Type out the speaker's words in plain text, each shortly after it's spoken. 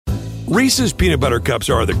Reese's Peanut Butter Cups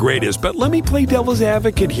are the greatest, but let me play devil's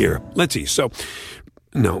advocate here. Let's see. So,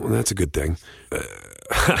 no, that's a good thing.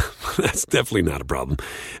 That's definitely not a problem.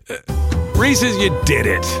 Reese's, you did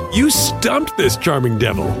it. You stumped this charming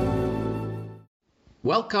devil.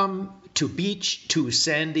 Welcome to Beach Too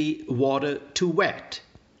Sandy, Water Too Wet,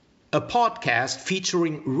 a podcast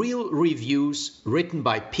featuring real reviews written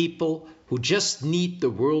by people who just need the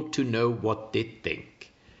world to know what they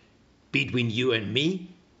think. Between you and me,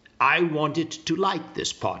 I wanted to like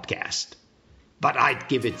this podcast, but I'd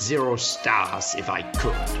give it 0 stars if I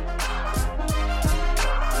could.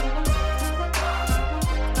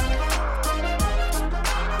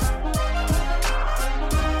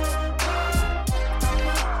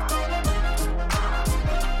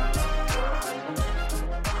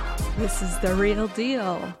 This is the real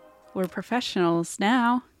deal. We're professionals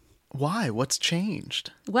now. Why? What's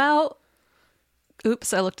changed? Well,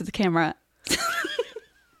 oops, I looked at the camera.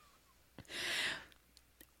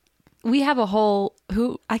 We have a whole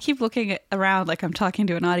I keep looking around like I'm talking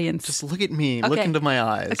to an audience. Just look at me. Okay. Look into my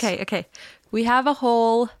eyes. Okay. We have a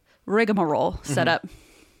whole rigmarole set up.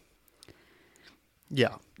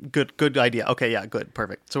 Yeah. Good idea. Okay, yeah, good.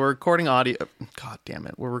 Perfect. So we're recording audio. God damn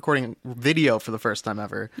it. We're recording video for the first time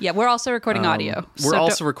ever. Yeah, we're also recording audio. We're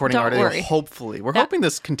also recording audio, worry. hopefully. We're hoping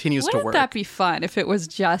this continues to work. Wouldn't that be fun if it was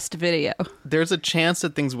just video? There's a chance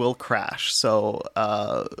that things will crash, so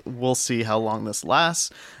we'll see how long this lasts.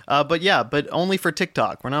 But only for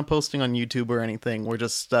TikTok. We're not posting on YouTube or anything. We're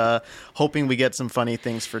just hoping we get some funny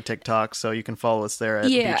things for TikTok, so you can follow us there at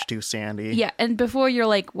Beach2Sandy. Yeah, and before you're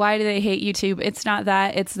like, why do they hate YouTube? It's not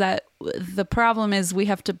that. It's that the problem is we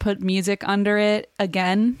have to put music under it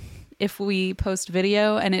again if we post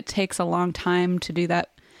video, and it takes a long time to do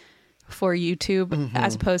that for YouTube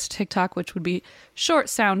as opposed to TikTok, which would be short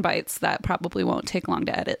sound bites that probably won't take long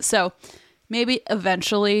to edit. So maybe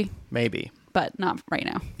eventually. Maybe. But not right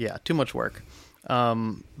now. Yeah, too much work.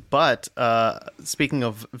 But speaking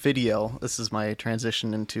of video, this is my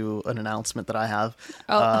transition into an announcement that I have.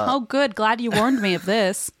 Oh, good. Glad you warned me of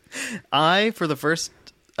this. I, for the first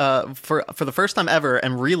time ever,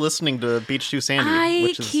 am re-listening to Beach2Sandy,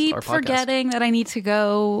 which is keep our podcast. forgetting that I need to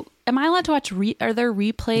go. Am I allowed to watch? Are there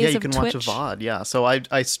replays? Yeah, you of can Twitch? watch a VOD. Yeah, so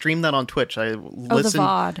I stream that on Twitch. I listen. The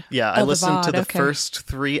VOD. Yeah, I listened to the okay. first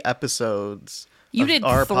 3 episodes. You of did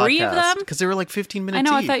our 3 podcast, of them? because they were like 15 minutes. I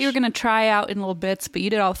know. Each. I thought you were going to try out in little bits, but you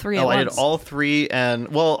did all 3 at once. I did all 3, and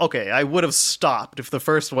well, okay, I would have stopped if the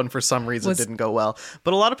first one for some reason didn't go well.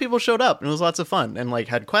 But a lot of people showed up, and it was lots of fun, and like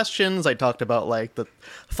had questions. I talked about like the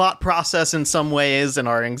thought process in some ways, and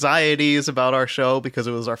our anxieties about our show because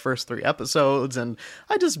it was our first 3 episodes, and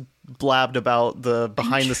I just blabbed about the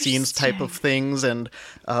behind the scenes type of things, and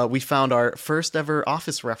we found our first ever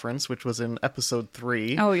Office reference, which was in episode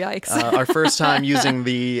 3. Oh, yikes. Our first time using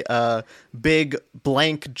the big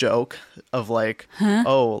blank joke of like,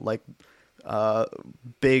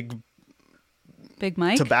 big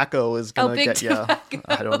Mike tobacco is gonna get you.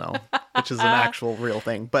 I don't know, which is an actual real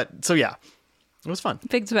thing. But so yeah, it was fun.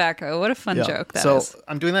 Big tobacco. What a fun joke that is. So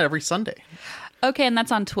I'm doing that every Sunday. Okay, and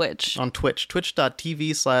that's on Twitch. On Twitch,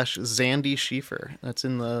 twitch.tv/Zandy Schiefer. That's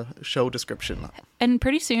in the show description. And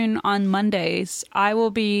pretty soon on Mondays, I will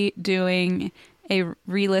be doing a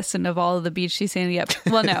re-listen of all of the Beach2Sandy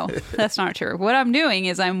episodes. Well, no, that's not true. What I'm doing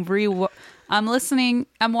is I'm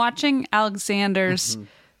watching Alexander's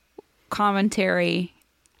commentary,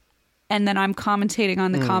 and then I'm commentating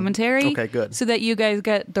on the commentary. Okay, good. So that you guys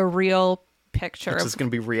get the real picture. Which is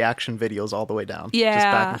going to be reaction videos all the way down. Yeah, just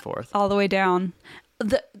back and forth. all the way down.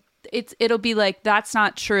 It'll be like, that's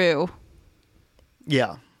not true.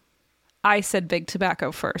 Yeah. I said big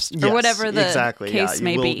tobacco first, or yes, whatever the exactly, case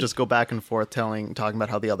may we'll be. Just go back and forth talking about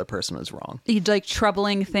how the other person is wrong. You'd like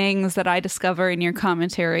troubling things that I discover in your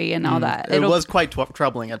commentary and all that. It was quite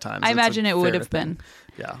troubling at times. I imagine it would have been.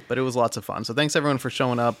 Yeah, but it was lots of fun. So thanks everyone for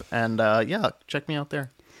showing up, and check me out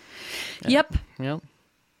there. Yep. Yep.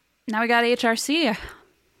 Now we got HRC.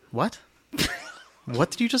 What?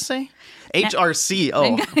 What did you just say? HRC.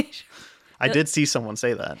 Oh, I did see someone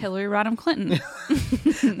say that. Hillary Rodham Clinton.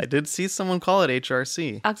 I did see someone call it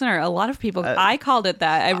HRC. Alexander, a lot of people. I called it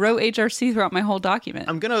that. I wrote HRC throughout my whole document.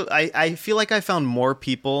 I feel like I found more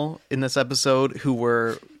people in this episode who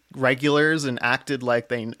were regulars and acted like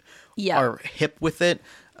they are hip with it,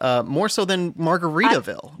 more so than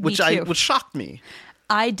Margaritaville, which shocked me.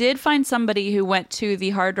 I did find somebody who went to the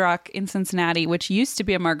Hard Rock in Cincinnati, which used to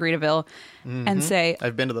be a Margaritaville, and say,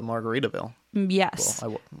 I've been to the Margaritaville. Yes.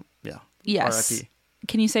 Well, yeah. Yes. RIP.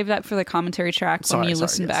 Can you save that for the commentary track when you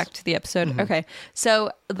listen back to the episode? Okay.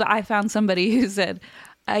 So I found somebody who said,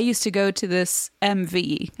 I used to go to this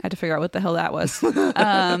MV. I had to figure out what the hell that was.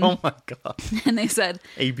 Oh my god. And they said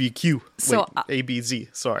ABQ. So, Wait,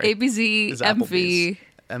 ABZ. Sorry. ABZ, Is MV. Applebee's.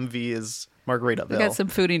 MV is Margaritaville. We got some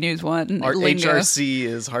foodie news one. Our lingo. HRC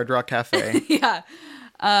is Hard Rock Cafe. Yeah.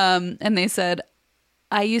 And they said,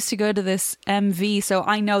 I used to go to this MV, so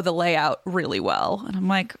I know the layout really well. And I'm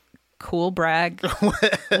like, cool, brag.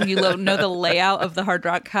 You know the layout of the Hard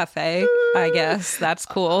Rock Cafe, I guess. That's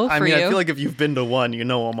cool for you. I feel like if you've been to one, you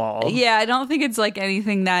know them all. Yeah, I don't think it's like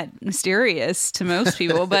anything that mysterious to most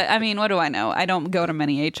people. But I mean, what do I know? I don't go to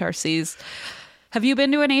many HRCs. Have you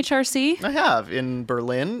been to an HRC? I have. In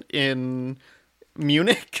Berlin, in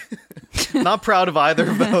Munich. Not proud of either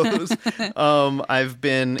of those. I've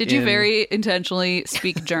been Did you very intentionally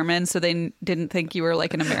speak German so they didn't think you were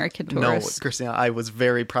like an American tourist? No, Christina, I was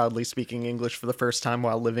very proudly speaking English for the first time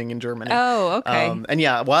while living in Germany. Oh, okay. And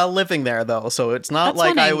yeah, while living there though, so it's not That's like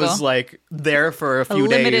one I angle. was like there for a few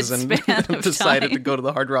limited days and span of decided time. to go to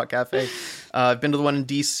the Hard Rock Cafe. I've been to the one in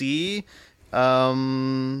DC.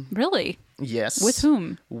 Really? Yes. With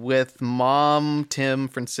whom? With Mom, Tim,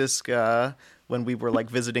 Francisca, when we were like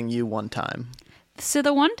visiting you one time. So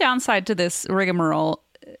the one downside to this rigmarole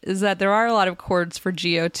is that there are a lot of cords for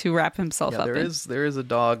Geo to wrap himself Yeah, up in. there is a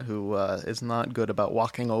dog who is not good about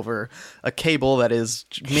walking over a cable that is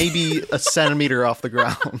maybe a centimeter off the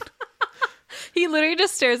ground. He literally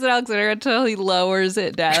just stares at Alexander until he lowers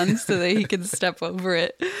it down so that he can step over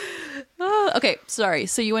it. Oh, okay, sorry.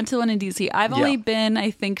 So you went to the one in DC. I've only been,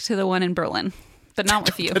 I think, to the one in Berlin, but not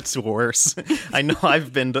with you. That's worse. I know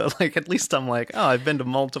I've been to, like, at least I'm like, oh, I've been to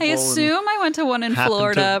multiple. I assume I went to one in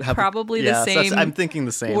Florida, probably the same. I'm thinking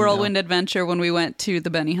the same. Whirlwind adventure when we went to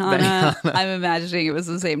the Benihana. I'm imagining it was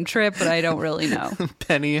the same trip, but I don't really know.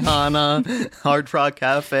 Benihana, Hard Rock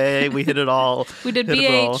Cafe, we hit it all. We did Hit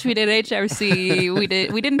it all. BH, we did HRC, we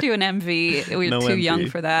didn't do an MV. We were No too MV. young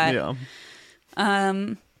for that. Yeah.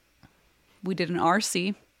 We did an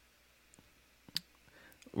RC.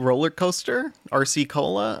 Roller coaster, RC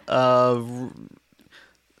Cola. He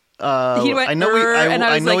went, I know we. and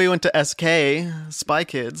I I was know like- we went to SK Spy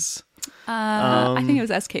Kids. I think it was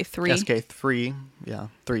SK3. SK3, yeah,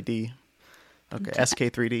 3D. Okay,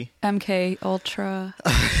 SK3D. MK Ultra.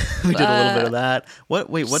 We did a little bit of that. What's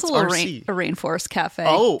Just a little RC? a Rainforest Cafe.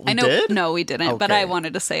 Oh, we I know. did? No, we didn't. But Okay. I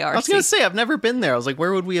wanted to say RC. I was gonna say I've never been there. I was like,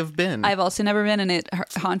 where would we have been? I've also never been, and it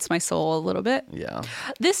haunts my soul a little bit. Yeah,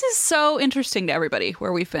 This is so interesting to everybody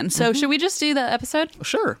where we've been. So should we just do the episode?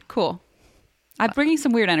 sure. Cool. I'm bringing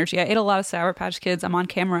some weird energy. I ate a lot of Sour Patch Kids. I'm on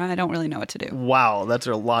camera. I don't really know what to do. Wow, that's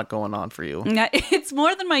a lot going on for you. It's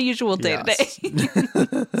more than my usual day to Yes.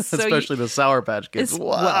 day. Especially the Sour Patch Kids. It's-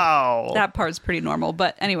 Wow. That part's pretty normal.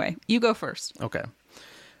 But anyway, you go first. Okay.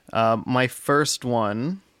 My first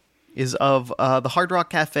one is of the Hard Rock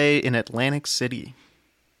Cafe in Atlantic City.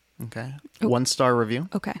 Okay. 1-star review.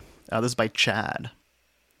 Okay. This is by Chad.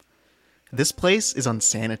 This place is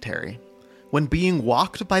unsanitary. When being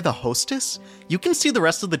walked by the hostess, you can see the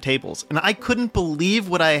rest of the tables, and I couldn't believe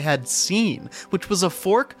what I had seen, which was a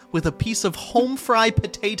fork with a piece of home fry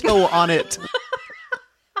potato on it.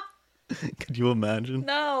 Could you imagine?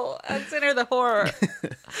 No, consider the horror.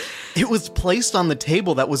 It was placed on the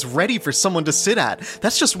table that was ready for someone to sit at.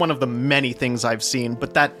 That's just one of the many things I've seen,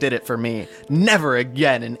 but that did it for me. Never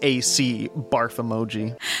again an AC barf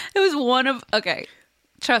emoji. It was one of. Okay,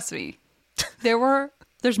 trust me.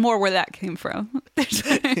 There's more where that came from.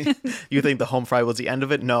 You think the home fry was the end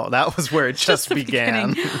of it? No, that was where it just the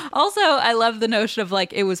began. beginning. Also, I love the notion of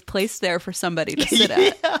like it was placed there for somebody to sit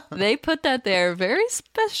at. They put that there very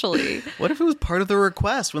specially. What if it was part of the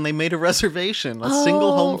request when they made a reservation? A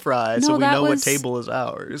single home fry, so no, we that know what was- table is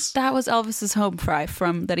ours. That was Elvis's home fry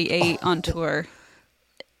that he ate on tour.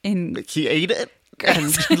 He ate it and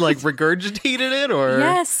like regurgitated it, or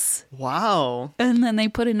Yes. wow. And then they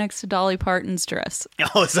put it next to Dolly Parton's dress.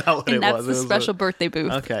 Oh, is that what And it that's was? the It was special birthday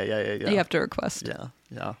booth Okay, yeah. you have to request.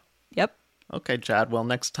 Yeah. Yep. Okay, Chad. Well,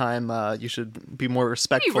 next time you should be more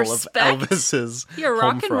respectful respect? of Elvis's. You're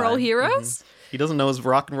home rock and roll fry. heroes? He doesn't know his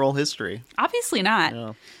rock and roll history. Obviously not.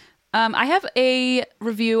 Yeah. I have a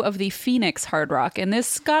review of the Phoenix Hard Rock, and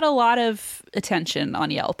this got a lot of attention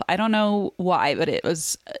on Yelp. I don't know why, but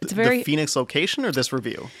it's very The Phoenix location or this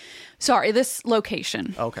review? sorry, this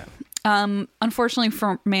location. Okay. Unfortunately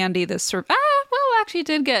for Mandy, this actually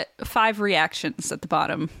did get 5 reactions at the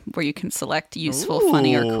bottom where you can select useful,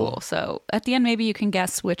 funny, or Ooh. cool. So at the end, maybe you can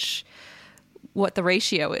guess what the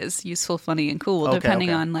ratio is: useful, funny, and cool, Okay, depending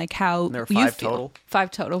okay. on like how There are you 5 feel. total?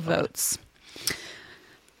 5 total votes.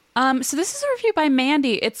 So this is a review by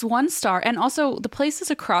Mandy. It's 1 star, and also the place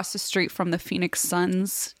is across the street from the Phoenix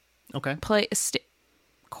Suns Okay.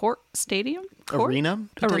 stadium? Court? Arena?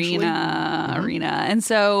 Potentially? Arena. And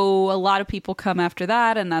so a lot of people come after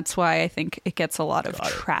that, and that's why I think it gets a lot of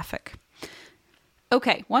traffic.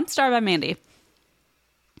 Okay, 1 star by Mandy.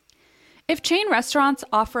 If chain restaurants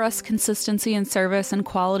offer us consistency in service and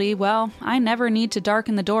quality, well, I never need to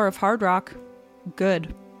darken the door of Hard Rock.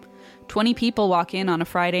 Good. 20 people walk in on a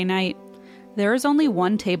Friday night. There is only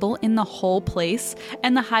 1 table in the whole place,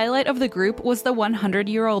 and the highlight of the group was the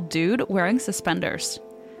 100-year-old dude wearing suspenders.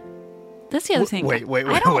 That's the other thing. Wait,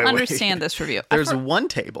 I don't understand this review. There's 1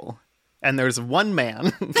 table, and there's 1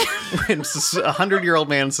 man, it's a 100-year-old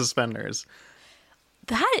man in suspenders.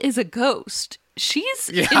 That is a ghost. She's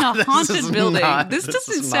in a haunted building. This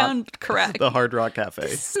doesn't sound correct. The Hard Rock Cafe.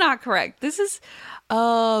 This is not correct. This is...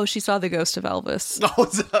 Oh, she saw the ghost of Elvis. Oh,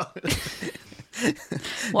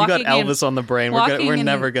 you got Elvis on the brain. We're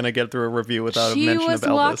never going to get through a review without a mention of Elvis. She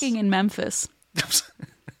was walking in Memphis.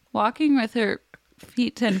 Walking with her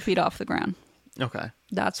feet 10 feet off the ground. Okay.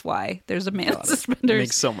 That's why there's a man in suspenders.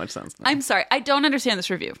 Makes so much sense now. I'm sorry. I don't understand this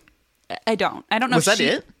review. I don't know. Was that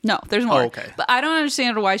it? No, there's more. Oh, okay. But I don't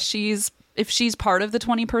understand why if she's part of the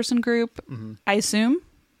 20-person group, I assume.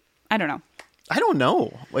 I don't know. I don't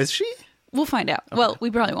know. Is she? We'll find out. Okay. Well, we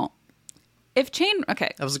probably won't.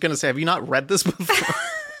 Okay. I was going to say, have you not read this before?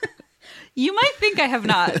 You might think I have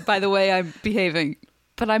not, by the way I'm behaving,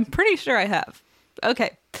 but I'm pretty sure I have.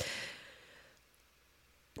 Okay.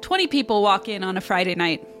 20 people walk in on a Friday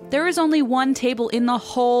night. There is only 1 table in the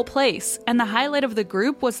whole place, and the highlight of the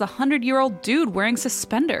group was the 100-year-old dude wearing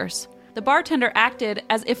suspenders. The bartender acted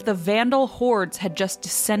as if the vandal hordes had just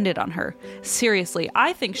descended on her. Seriously,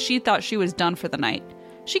 I think she thought she was done for the night.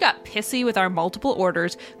 She got pissy with our multiple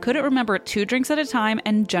orders, couldn't remember 2 drinks at a time,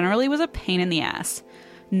 and generally was a pain in the ass.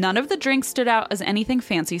 None of the drinks stood out as anything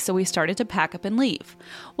fancy, so we started to pack up and leave.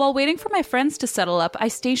 While waiting for my friends to settle up, I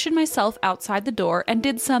stationed myself outside the door and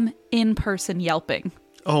did some in-person yelping.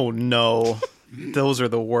 Oh, no. Those are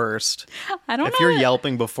the worst. I don't know. If you're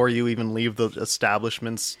yelping before you even leave the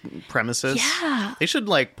establishment's premises, they should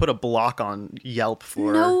put a block on Yelp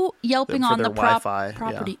for no yelping on the Wi-Fi.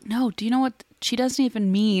 property. Yeah. No, do you know what? She doesn't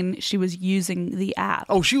even mean she was using the app.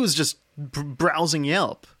 Oh, she was just browsing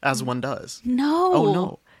Yelp, as one does. No. Oh,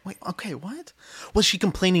 no. Wait, okay, what? Was she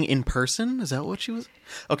complaining in person? Is that what she was?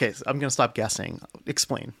 Okay, so I'm going to stop guessing.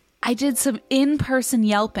 Explain. I did some in-person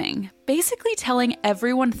yelping, basically telling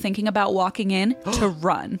everyone thinking about walking in to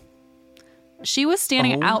run. She was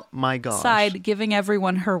standing outside giving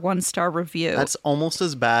everyone her 1-star review. That's almost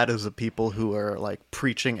as bad as the people who are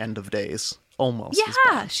preaching end of days. Almost.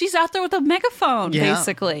 Yeah, she's out there with a megaphone,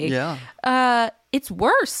 basically. Yeah. It's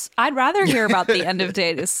worse. I'd rather hear about the end of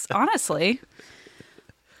days, honestly.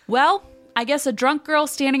 Well, I guess a drunk girl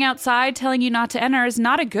standing outside telling you not to enter is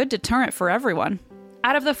not a good deterrent for everyone.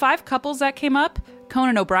 Out of the 5 couples that came up,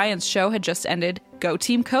 Conan O'Brien's show had just ended. Go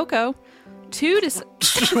Team Coco. 2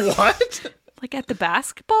 What? At the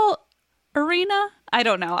basketball arena? I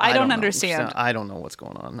don't know. I don't understand. I don't know what's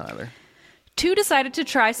going on either. 2 decided to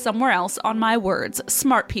try somewhere else on my words.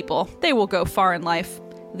 Smart people. They will go far in life.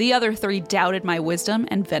 The other 3 doubted my wisdom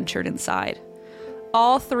and ventured inside.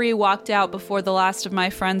 All 3 walked out before the last of my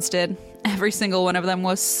friends did. Every single one of them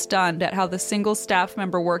was stunned at how the single staff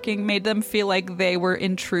member working made them feel like they were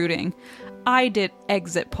intruding. I did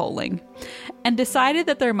exit polling and decided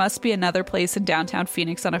that there must be another place in downtown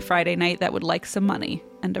Phoenix on a Friday night that would like some money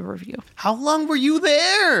and a review. How long were you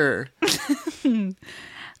there?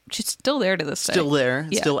 She's still there to this day. Still there?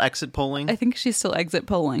 Yeah. Still exit polling? I think she's still exit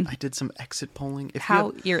polling. I did some exit polling.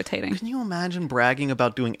 How irritating. Can you imagine bragging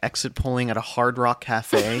about doing exit polling at a Hard Rock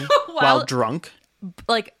Cafe while drunk?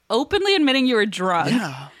 Openly admitting you were drunk.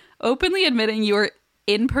 Yeah. Openly admitting you were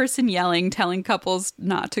in-person yelling, telling couples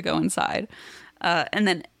not to go inside. And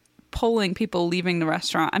then polling people leaving the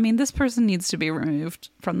restaurant. I mean, this person needs to be removed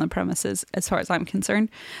from the premises as far as I'm concerned.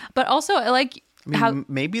 But also,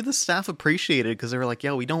 maybe the staff appreciated because they were like,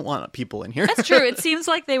 "Yeah, we don't want people in here." That's true. It seems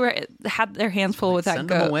like they had their hands full with that send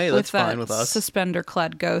them away. That's fine with us.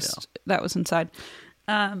 Suspender-clad ghost that was inside.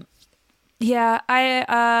 Yeah,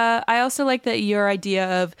 I also like that your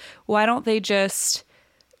idea of why don't they just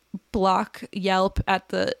block Yelp at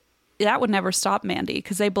the. That would never stop Mandy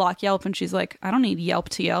because they block Yelp and she's like, I don't need Yelp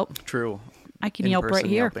to Yelp. True. I can Yelp right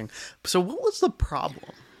here. Yelping. So what was the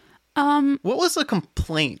problem? What was the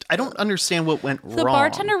complaint? I don't understand what went wrong. The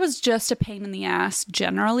bartender was just a pain in the ass,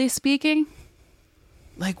 generally speaking.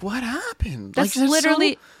 What happened? That's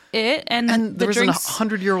literally it. And there was drinks, a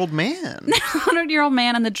 100-year-old man. 100-year-old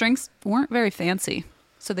man, and the drinks weren't very fancy.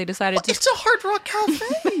 So they decided to... It's a Hard Rock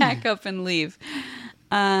Cafe. Pack up and leave.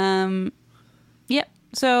 Yep.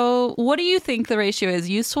 So what do you think the ratio is?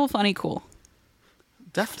 Useful, funny, cool?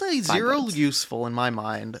 Definitely 5 zero votes. useful in my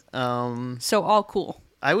mind. So all cool.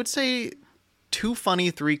 I would say 2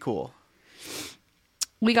 funny, 3 cool.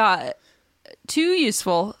 We got 2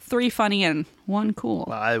 useful, 3 funny, and 1 cool.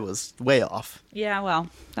 Well, I was way off. Yeah, well,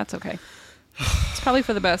 that's okay. It's probably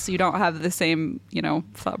for the best so you don't have the same,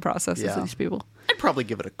 thought process as Yeah. these people. I'd probably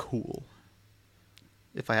give it a cool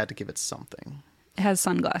if I had to give it something. It has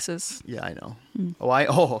sunglasses. Yeah, I know. Hmm.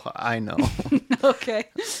 I know. Okay.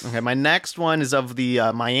 Okay, my next one is of the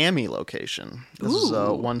Miami location. This is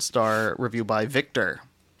a Ooh. 1-star review by Victor.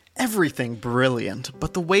 Everything brilliant,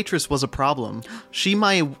 but the waitress was a problem.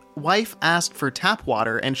 My wife asked for tap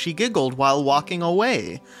water and she giggled while walking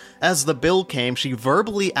away. As the bill came, she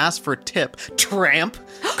verbally asked for tip. Tramp!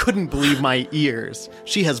 Couldn't believe my ears.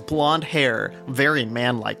 She has blonde hair, very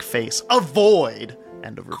man-like face. Avoid!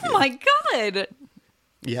 End of review. Oh my god.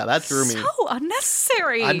 Yeah, that threw me. So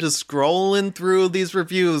unnecessary. I'm just scrolling through these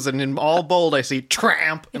reviews, and in all bold, I see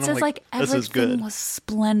tramp. It And says I'm like this is good. everything was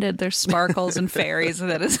splendid. There's sparkles and fairies,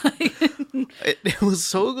 and that is like, It was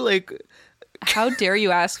so like, how dare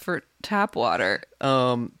you ask for tap water?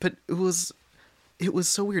 but it was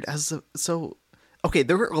so weird. Okay,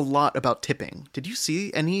 there were a lot about tipping. Did you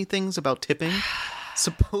see any things about tipping?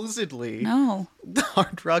 Supposedly, No. the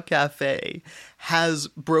Hard Rock Cafe has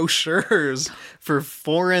brochures for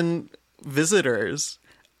foreign visitors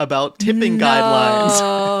about tipping guidelines.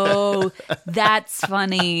 Oh, that's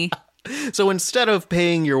funny. So instead of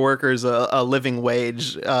paying your workers a living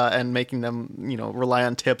wage and making them, rely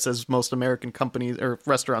on tips as most American companies or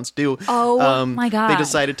restaurants do, My God. they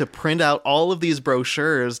decided to print out all of these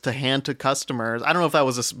brochures to hand to customers. I don't know if that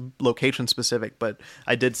was location specific, but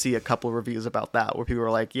I did see a couple of reviews about that where people were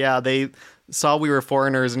like, yeah, they saw we were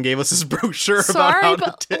foreigners and gave us this brochure about Sorry, how to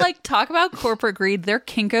but tip. talk about corporate greed. Their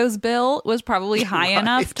Kinko's bill was probably high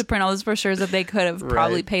enough to print all those brochures that they could have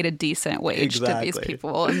probably Right. paid a decent wage to these Exactly.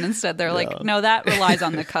 people. And instead they're like, no, that relies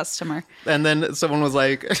on the customer. And then someone was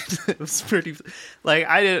like, it was pretty,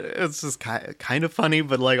 it's just kind of funny,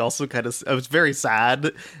 but also kind of, it was very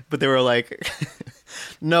sad. But they were like,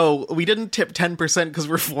 no, we didn't tip 10% because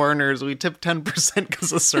we're foreigners. We tipped 10% because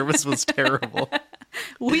the service was terrible.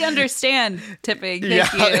 We understand tipping.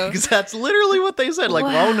 Thank Yeah, you. that's literally what they said. Like,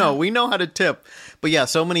 Wow. oh no, we know how to tip. But yeah,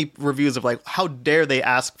 so many reviews of how dare they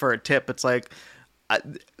ask for a tip? It's like,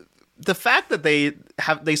 the fact that they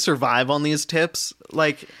survive on these tips,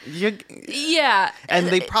 Yeah. and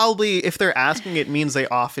they probably, if they're asking, it means they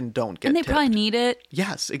often don't get And they tipped. probably need it.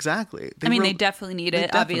 Yes, exactly. They definitely need they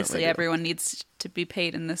it. Obviously, definitely do. everyone needs to be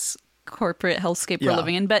paid in this corporate hellscape Yeah. we're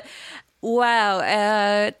living in. But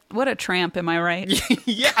wow, what a tramp, am I right?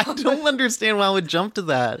 Yeah, I don't understand why I would jump to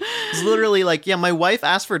that. It's literally my wife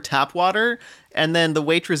asked for tap water, and then the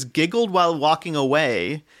waitress giggled while walking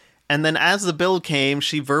away, and then as the bill came,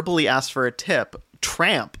 she verbally asked for a tip.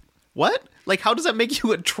 Tramp. What? How does that make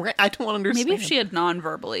you a tramp? I don't understand. Maybe if she had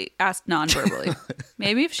asked non-verbally.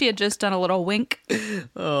 Maybe if she had just done a little wink.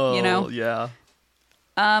 Oh, yeah.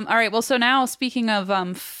 All right, well, so now speaking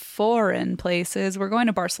of foreign places, we're going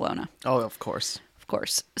to Barcelona. Oh, of course. Of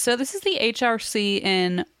course. So this is the HRC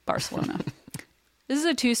in Barcelona. This is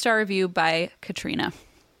a 2-star review by Katrina.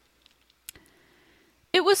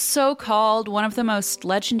 It was so called one of the most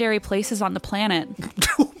legendary places on the planet.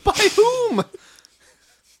 By whom?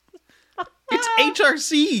 It's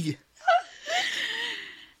HRC.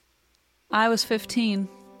 I was 15.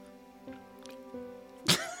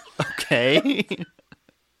 Okay.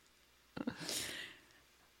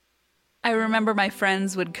 I remember my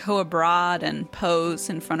friends would go abroad and pose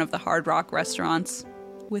in front of the Hard Rock restaurants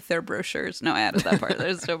with their brochures. No, I added that part.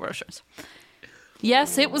 There's no brochures.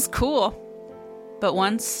 Yes, it was cool. But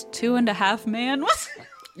once 2.5 man was...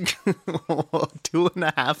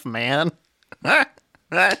 2.5 man.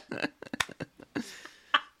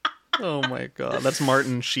 Oh my god, that's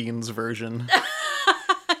Martin Sheen's version.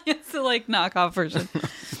 It's a knockoff version.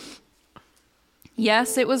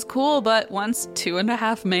 Yes, it was cool, but once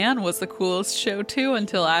 2.5 Man was the coolest show too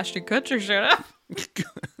until Ashton Kutcher showed up.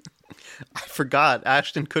 I forgot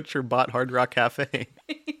Ashton Kutcher bought Hard Rock Cafe.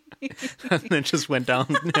 And it just went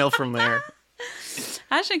downhill from there.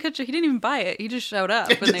 Ashton Kutcher, he didn't even buy it. He just showed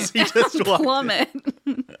up. He just walked plummet.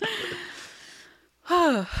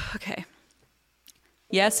 Okay.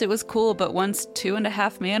 Yes, it was cool, but once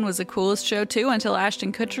 2.5 Man was the coolest show too until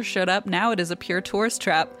Ashton Kutcher showed up. Now it is a pure tourist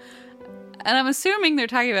trap. And I'm assuming they're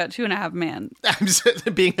talking about 2.5 Man I'm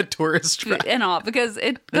just being a tourist trap. and all because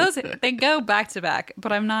they go back to back,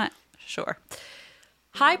 but I'm not sure.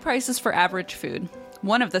 High prices for average food.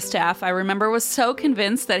 One of the staff, I remember, was so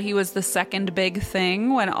convinced that he was the second big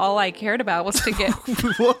thing when all I cared about was to get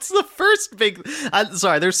What's the first big...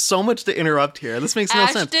 sorry, there's so much to interrupt here. This makes no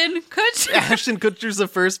sense. Ashton Kutcher. Ashton Kutcher's the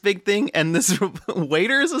first big thing, and this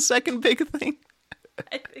waiter is the second big thing?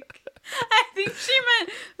 I think she meant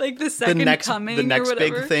like the second coming the next or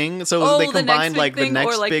whatever. big thing. So they the combined next like big the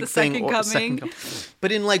next or, like, big the thing second or coming.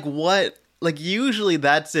 But in like what? Like usually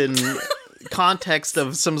that's in context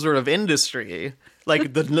of some sort of industry.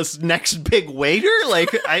 Like this next big waiter. Like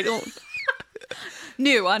I don't.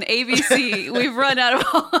 New on ABC. We've run out of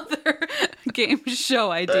all other game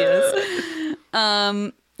show ideas.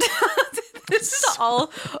 This is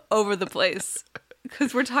all over the place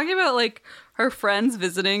because we're talking about like her friends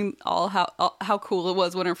visiting, how cool it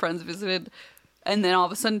was when her friends visited, and then all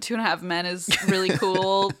of a sudden 2.5 Men is really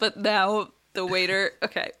cool, but now the waiter.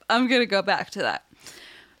 Okay, I'm gonna go back to that.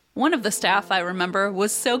 One of the staff, I remember,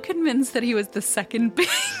 was so convinced that he was the second big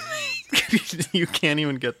thing. You can't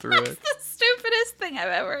even get through it. The stupidest thing I've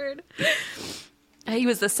ever heard. He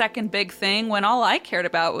was the second big thing when all I cared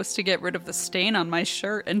about was to get rid of the stain on my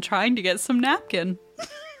shirt and trying to get some napkin.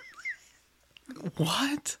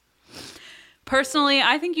 What? Personally,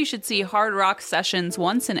 I think you should see Hard Rock Sessions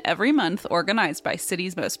once in every month, organized by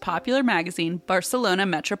city's most popular magazine, Barcelona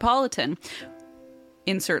Metropolitan.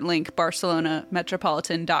 Insert link,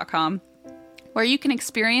 barcelonametropolitan.com, where you can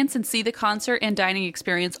experience and see the concert and dining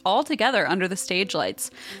experience all together under the stage lights.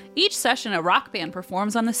 Each session, a rock band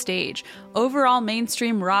performs on the stage. Overall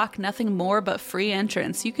mainstream rock, nothing more but free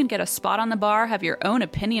entrance. You can get a spot on the bar, have your own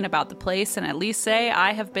opinion about the place, and at least say,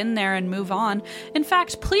 I have been there, and move on. In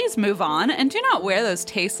fact, please move on, and do not wear those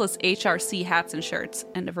tasteless HRC hats and shirts.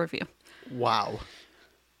 End of review. Wow.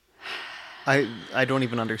 I don't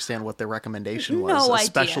even understand what their recommendation was. No a idea.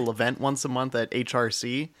 Special event once a month at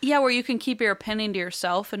HRC? Yeah, where you can keep your opinion to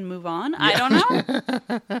yourself and move on. I don't know.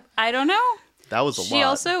 I don't know. That was a lot. She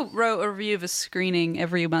also wrote a review of a screening.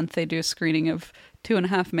 Every month they do a screening of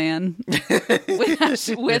 2.5 Men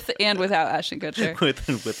with and without Ashton Kutcher. With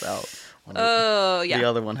and without. Oh, yeah. The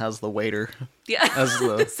other one has the waiter Yeah. as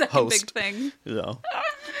the second host. big thing. Yeah.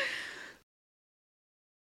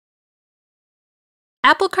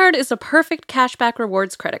 Apple Card is a perfect cashback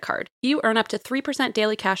rewards credit card. You earn up to 3%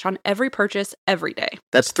 daily cash on every purchase every day.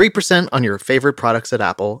 That's 3% on your favorite products at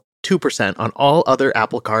Apple, 2% on all other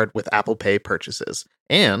Apple Card with Apple Pay purchases,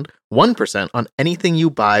 and 1% on anything you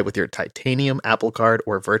buy with your titanium Apple Card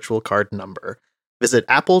or virtual card number. Visit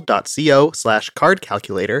apple.co/card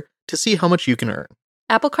calculator to see how much you can earn.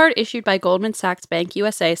 Apple Card issued by Goldman Sachs Bank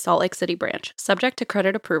USA, Salt Lake City branch. Subject to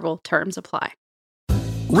credit approval. Terms apply.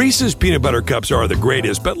 Reese's peanut butter cups are the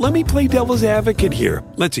greatest, but let me play devil's advocate here.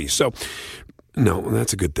 Let's see. So, no,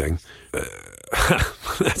 that's a good thing.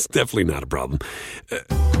 That's definitely not a problem.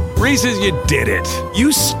 Reese's, you did it.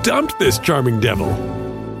 You stumped this charming devil.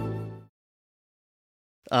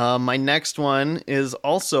 My next one is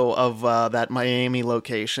also of that Miami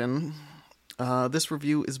location. This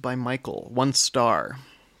review is by Michael. 1 star.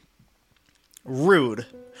 Rude.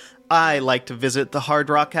 I like to visit the Hard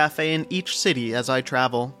Rock Cafe in each city as I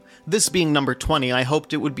travel. This being number 20, I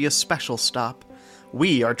hoped it would be a special stop.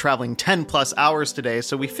 We are traveling 10 plus hours today,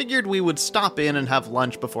 so we figured we would stop in and have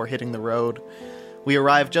lunch before hitting the road. We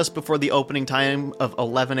arrived just before the opening time of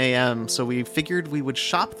 11 a.m., so we figured we would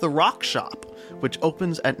shop the Rock Shop, which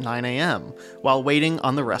opens at 9 a.m., while waiting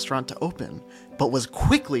on the restaurant to open, but was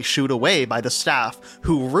quickly shooed away by the staff,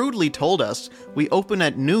 who rudely told us we open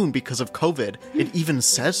at noon because of COVID. It even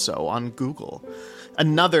says so on Google.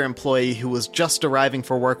 Another employee who was just arriving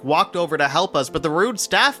for work walked over to help us, but the rude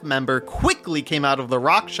staff member quickly came out of the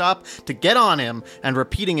Rock Shop to get on him and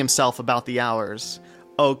repeating himself about the hours.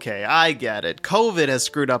 Okay, I get it. COVID has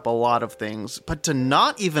screwed up a lot of things, but to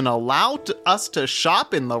not even allow us to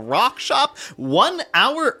shop in the Rock Shop 1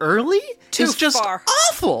 hour early is just far.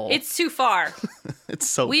 awful. It's too far. It's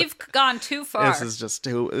so We've gone too far. This is just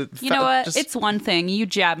too. You know what? It's one thing. You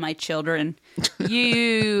jab my children.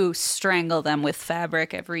 You strangle them with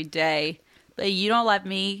fabric every day. But you don't let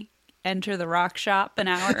me enter the Rock Shop an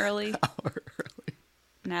hour early.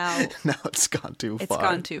 Now it's gone too far. It's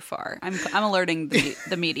gone too far. I'm alerting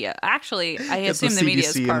the media. Actually, I assume the media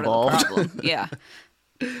is CDC part involved. of the problem. Yeah.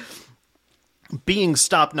 Being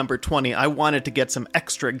stop number 20, I wanted to get some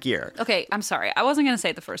extra gear. Okay, I'm sorry. I wasn't going to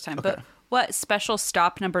say it the first time, but what, special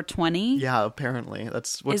stop number 20? Yeah, apparently.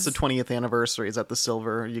 What's the 20th anniversary? Is that the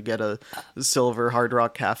silver? You get a silver Hard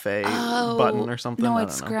Rock Cafe button or something? No, I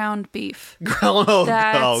it's don't know. ground beef.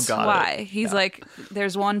 That's That's why. He's like,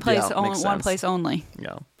 there's one place, Yeah, makes one sense. place only.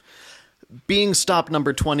 Yeah. Being stop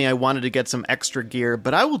number 20, I wanted to get some extra gear,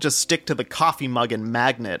 but I will just stick to the coffee mug and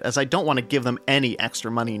magnet, as I don't want to give them any extra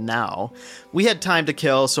money now. We had time to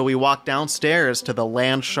kill, so we walked downstairs to the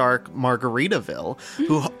Land Shark Margaritaville,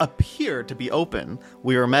 who appeared to be open.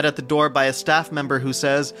 We were met at the door by a staff member who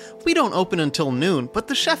says, "We don't open until noon, but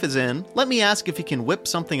the chef is in. Let me ask if he can whip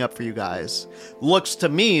something up for you guys." Looks to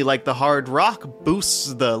me like the Hard Rock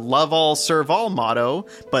boosts the love all, serve all motto,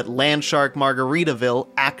 but Land Shark Margaritaville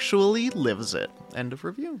actually lives it. End of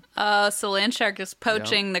review. So Landshark is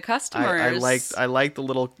poaching the customers. I like the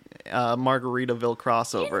little Margaritaville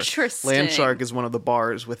crossover. Interesting. Landshark is one of the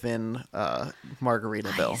bars within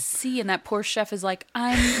Margaritaville. I see, and that poor chef is like,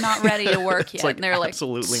 "I'm not ready to work yet." like, and they're like,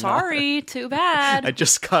 absolutely "Sorry, too bad." I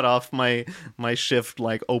just cut off my shift,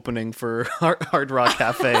 like opening for Hard Rock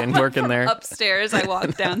Cafe and working there. Upstairs, I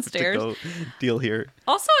walk downstairs. to go deal here.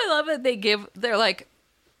 Also, I love it. They're like,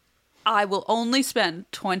 "I will only spend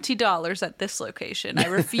 $20 at this location. I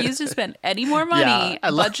refuse to spend any more money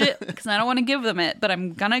budget because I don't want to give them it, but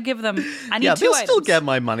I'm gonna give them. I need 2 they'll items." still get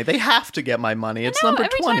my money. They have to get my money. It's number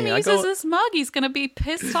 20. Every time he uses this mug, he's gonna be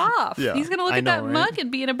pissed off. Yeah, He's gonna look I at know, that right? mug and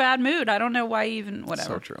be in a bad mood. I don't know why even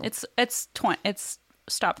whatever. So true. It's 20. It's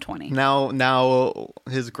stop 20. Now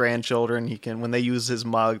his grandchildren, when they use his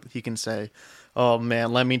mug, he can say, "Oh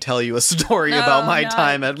man, let me tell you a story about my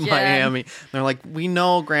time at Miami." And they're like, "We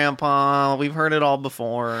know, Grandpa. We've heard it all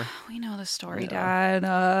before." We know the story,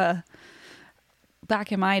 Dad.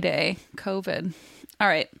 Back in my day, COVID. All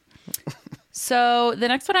right. So the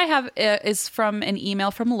next one I have is from an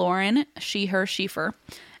email from Lauren, she, her, she-fer.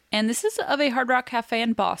 And this is of a Hard Rock Cafe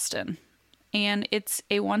in Boston. And it's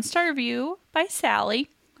a 1-star review by Sally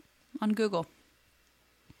on Google.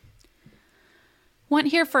 Went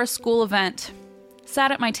here for a school event.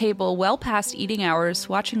 Sat at my table well past eating hours,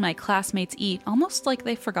 watching my classmates eat, almost like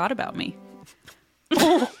they forgot about me.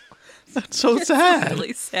 That's so sad.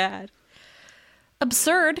 Really sad.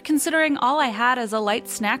 Absurd, considering all I had as a light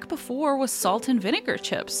snack before was salt and vinegar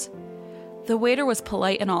chips. The waiter was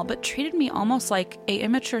polite and all, but treated me almost like an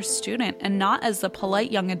immature student and not as the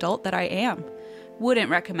polite young adult that I am. Wouldn't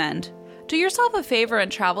recommend. Do yourself a favor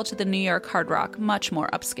and travel to the New York Hard Rock, much more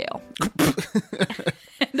upscale.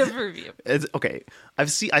 End of review. Okay, I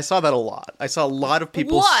saw that a lot. I saw a lot of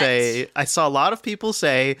people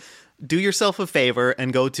say, do yourself a favor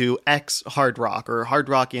and go to X Hard Rock or Hard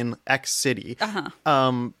Rock in X city.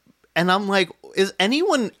 And I'm like, is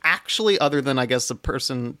anyone actually, other than I guess the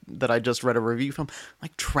person that I just read a review from,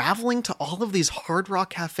 like traveling to all of these Hard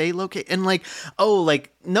Rock Cafe locations? And like,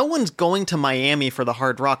 no one's going to Miami for the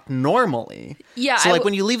Hard Rock normally. Yeah. So like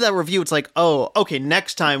when you leave that review, it's like, oh, okay,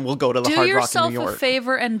 next time we'll go to the Hard Rock in New York. Do yourself a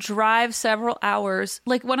favor and drive several hours.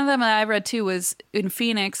 Like one of them that I read too was in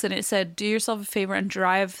Phoenix, and it said, do yourself a favor and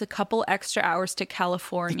drive a couple extra hours to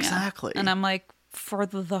California. Exactly. And I'm like, for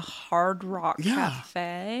the Hard Rock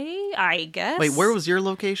Cafe, I guess. Wait, where was your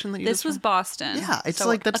location that you This was Boston. Yeah, it's so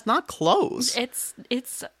like that's not close.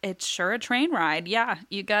 It's sure a train ride. Yeah,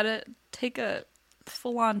 you gotta take a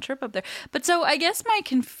full-on trip up there. But so I guess my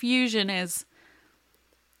confusion is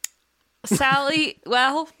Sally,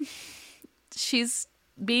 well, she's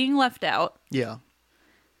being left out. Yeah.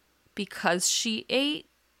 Because she ate.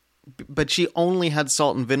 But she only had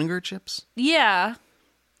salt and vinegar chips? Yeah.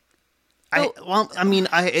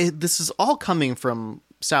 This is all coming from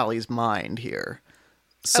Sally's mind here.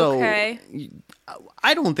 So okay.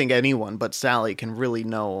 I don't think anyone but Sally can really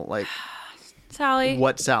know, like, Sally,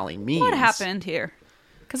 what Sally means. What happened here?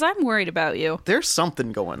 Because I'm worried about you. There's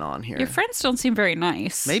something going on here. Your friends don't seem very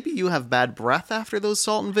nice. Maybe you have bad breath after those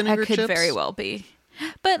salt and vinegar chips? That could very well be.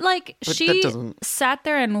 But she sat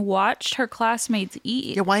there and watched her classmates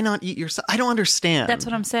eat. Yeah, why not eat yourself? I don't understand. That's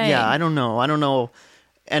what I'm saying. Yeah, I don't know.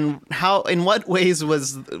 And in what ways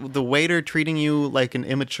was the waiter treating you like an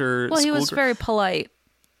immature Well, he was very polite.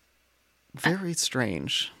 Very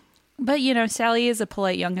strange. But, Sally is a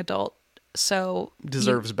polite young adult, so...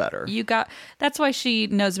 Deserves better. That's why she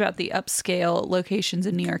knows about the upscale locations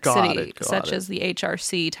in New York City, such as the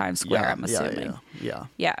HRC Times Square, I'm assuming.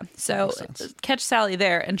 Yeah. So catch Sally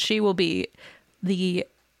there, and she will be the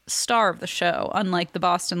star of the show, unlike the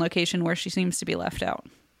Boston location where she seems to be left out.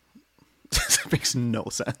 That makes no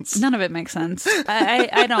sense. None of it makes sense.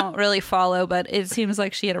 I don't really follow, but it seems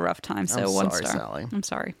like she had a rough time. So I'm 1 sorry, star. Sally. I'm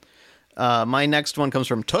sorry. My next one comes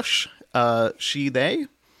from Tush. She, they.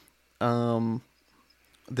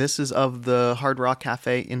 This is of the Hard Rock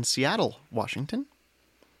Cafe in Seattle, Washington.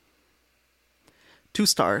 2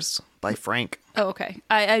 stars by Frank. Oh, okay.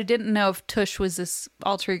 I didn't know if Tush was this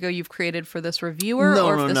alter ego you've created for this reviewer,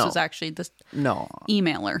 or if this was actually this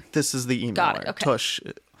emailer. This is the emailer. Got it. Okay. Tush.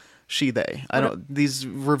 she, they. I don't. These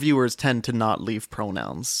reviewers tend to not leave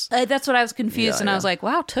pronouns. That's what I was confused, Yeah, and I was like,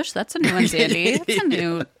 "Wow, Tush, that's a new one, Sandy. That's a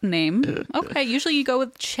new name." Okay, usually you go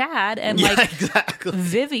with Chad and like Exactly.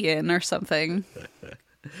 Vivian or something.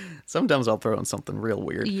 Sometimes I'll throw in something real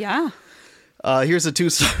weird. Yeah. Here's a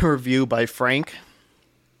 2-star review by Frank.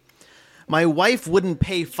 My wife wouldn't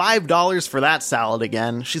pay $5 for that salad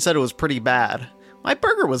again. She said it was pretty bad. My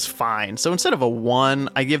burger was fine, so instead of a 1,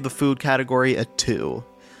 I gave the food category a 2.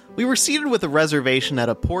 We were seated with a reservation at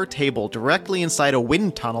a poor table directly inside a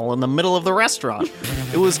wind tunnel in the middle of the restaurant.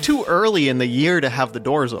 It was too early in the year to have the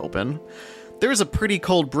doors open. There was a pretty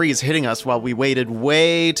cold breeze hitting us while we waited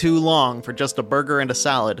way too long for just a burger and a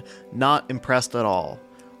salad. Not impressed at all.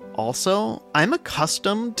 Also, I'm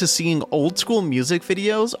accustomed to seeing old school music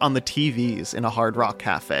videos on the TVs in a Hard Rock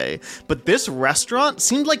cafe, but this restaurant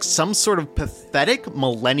seemed like some sort of pathetic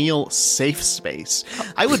millennial safe space.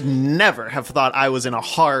 I would never have thought I was in a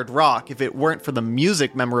Hard Rock if it weren't for the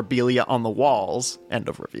music memorabilia on the walls. End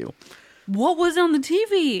of review. What was on the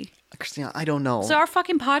TV? Christina, I don't know. So our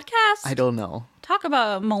fucking podcast? I don't know. Talk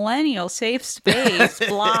about millennial safe space,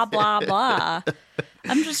 blah, blah, blah.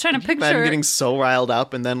 I'm just trying to picture. Imagine getting so riled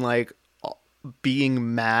up and then like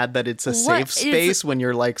being mad that it's a safe space when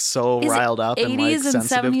you're like so riled up and like 80s and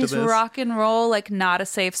sensitive to 70s this. rock and roll, like not a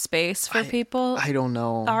safe space for people I don't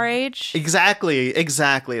know. our age. Exactly.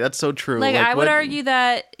 That's so true. Like I would argue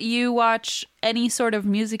that you watch any sort of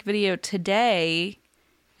music video today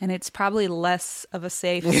and it's probably less of a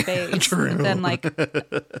safe space than like a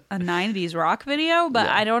 90s rock video, but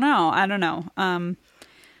I don't know.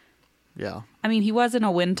 Yeah. I mean, he was in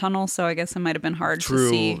a wind tunnel, so I guess it might have been hard to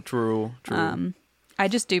see. True. I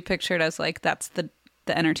just do picture it as like that's the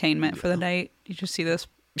entertainment for the night. You just see those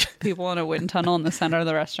people in a wind tunnel in the center of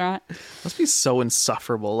the restaurant. Must be so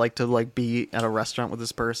insufferable, like to like be at a restaurant with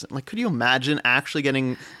this person. Like, could you imagine actually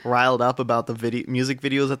getting riled up about the music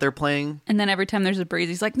videos that they're playing? And then every time there's a breeze,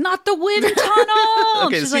 he's like, "Not the wind tunnel."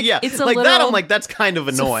 Okay, She's so like, yeah, it's a like little, that. I'm like, that's kind of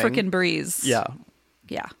annoying. It's a freaking breeze. Yeah.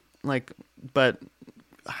 Like, but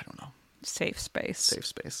I don't know. Safe space.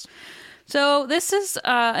 So this is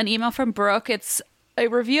an email from Brooke. It's a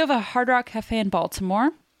review of a Hard Rock Cafe in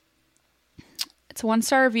Baltimore. It's a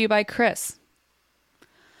 1-star review by Chris.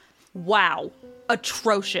 Wow.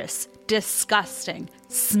 Atrocious. Disgusting.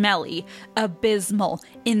 Smelly. Abysmal.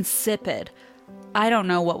 Insipid. I don't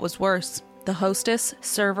know what was worse. The hostess,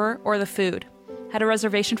 server, or the food. Had a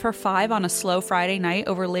reservation for 5 on a slow Friday night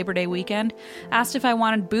over Labor Day weekend. Asked if I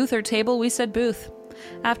wanted booth or table. We said booth.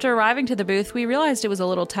 After arriving to the booth, we realized it was a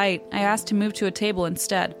little tight. I asked to move to a table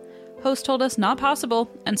instead. Host told us not possible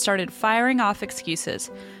and started firing off excuses.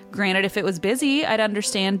 Granted, if it was busy, I'd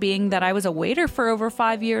understand, being that I was a waiter for over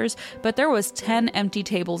 5 years, but there was 10 empty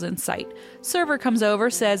tables in sight. Server comes over,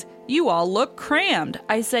 says, "You all look crammed."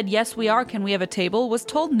 I said, "Yes, we are. Can we have a table?" Was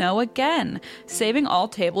told no again, saving all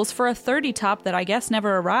tables for a 30 top that I guess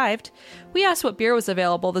never arrived. We asked what beer was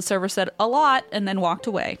available. The server said, "A lot," and then walked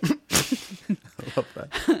away. I love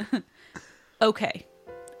that.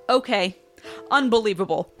 Okay.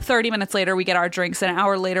 Unbelievable. 30 minutes later, we get our drinks. An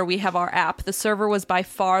hour later, we have our app. The server was by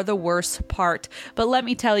far the worst part. But let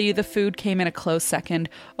me tell you, the food came in a close second.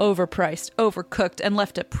 Overpriced, overcooked, and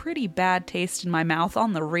left a pretty bad taste in my mouth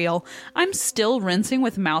on the real. I'm still rinsing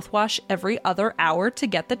with mouthwash every other hour to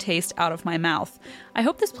get the taste out of my mouth. I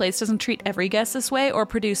hope this place doesn't treat every guest this way or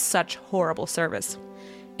produce such horrible service.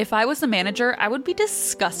 If I was the manager, I would be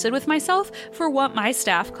disgusted with myself for what my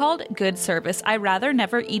staff called good service. I'd rather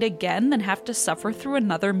never eat again than have to suffer through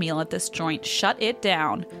another meal at this joint. Shut it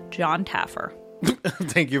down. John Taffer.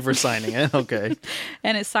 Thank you for signing it. Okay.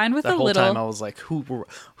 And it's signed with that a whole little... time I was like, who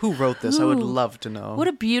wrote this? I would love to know. What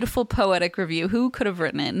a beautiful poetic review. Who could have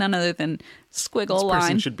written it? None other than Squiggle this Line.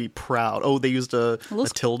 Person should be proud. Oh, they used a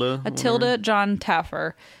tilde? A tilde, John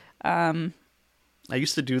Taffer. I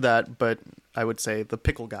used to do that, but I would say the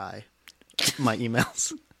pickle guy in my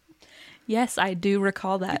emails. Yes, I do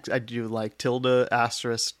recall that. I do like tilde,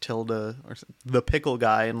 asterisk, tilde, or the pickle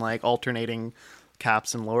guy in like alternating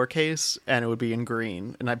caps and lowercase, and it would be in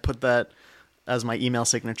green. And I put that as my email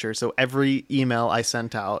signature. So every email I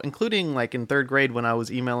sent out, including like in 3rd grade when I was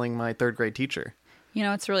emailing my 3rd grade teacher. You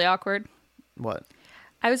know, it's really awkward. What?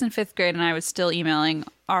 I was in 5th grade and I was still emailing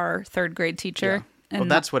our 3rd grade teacher. Yeah. Well,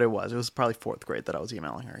 that's what it was. It was probably 4th grade that I was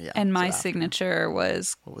emailing her. Yeah. And my signature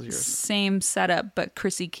was yours? Same setup, but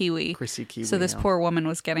Chrissy Kiwi. Chrissy Kiwi. So this poor woman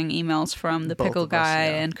was getting emails from the Both pickle of us, guy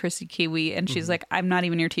yeah. and Chrissy Kiwi, and she's like, "I'm not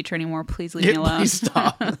even your teacher anymore. Please leave me alone." Please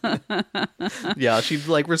stop. Yeah, she'd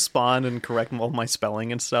like respond and correct all my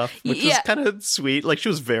spelling and stuff, which was kind of sweet. Like she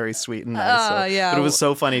was very sweet and nice. Yeah. But it was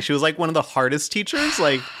so funny. She was like one of the hardest teachers.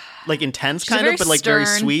 Like like intense She's kind very of, but like very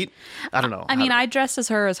stern. sweet. I don't know. I mean, I dressed as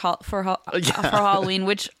her for Halloween,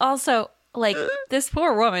 which also, like, this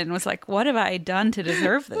poor woman was like, what have I done to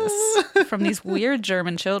deserve this from these weird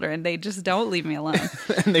German children? They just don't leave me alone.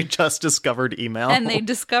 And they just discovered email. And they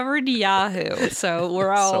discovered Yahoo, so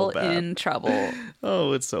we're all bad. in trouble.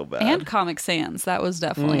 Oh, it's so bad. And Comic Sans, that was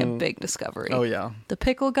definitely a big discovery. Oh, yeah. The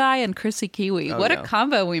Pickle Guy and Chrissy Kiwi. What yeah. a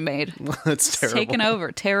combo we made. It's It's terrible. taken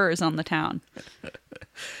over. Terrors on the town.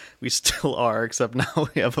 We still are, except now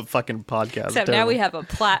we have a fucking podcast. Except now we have a Oh,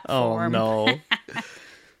 platform. no.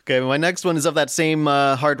 Okay, my next one is of that same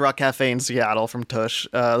Hard Rock Cafe in Seattle from Tush.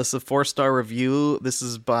 This is a 4-star review. This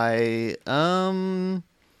is by,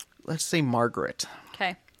 let's say Margaret.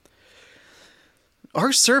 Okay.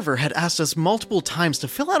 Our server had asked us multiple times to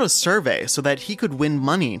fill out a survey so that he could win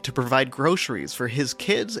money to provide groceries for his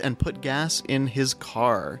kids and put gas in his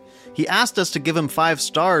car. He asked us to give him 5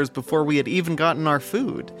 stars before we had even gotten our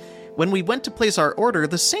food. When we went to place our order,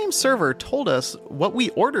 the same server told us what we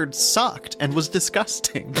ordered sucked and was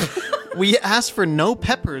disgusting. We asked for no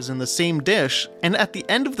peppers in the same dish, and at the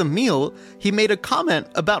end of the meal, he made a comment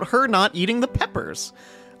about her not eating the peppers.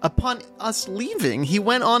 Upon us leaving, he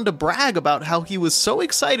went on to brag about how he was so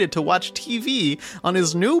excited to watch TV on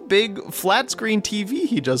his new big flat-screen TV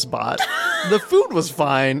he just bought. The food was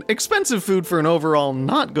fine, expensive food for an overall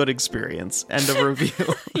not good experience. End of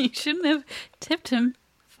review. You shouldn't have tipped him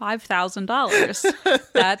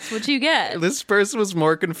 $5,000. That's what you get. This person was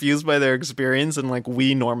more confused by their experience than like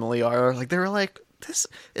we normally are. Like they were like, this,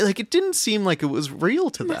 like it didn't seem like it was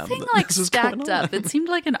real to them. Thing that like this was going stacked on. up. It seemed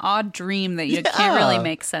like an odd dream that you can't really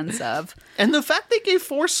make sense of. And the fact they gave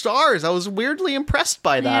 4 stars, I was weirdly impressed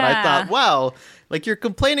by that. I Yeah. thought, wow, like you're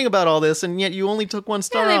complaining about all this, and yet you only took 1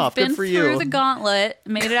 star They've off. been Good for through you. the gauntlet,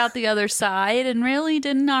 made it out the other side, and really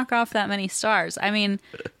didn't knock off that many stars. I mean,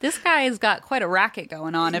 this guy has got quite a racket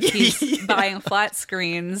going on if he's buying flat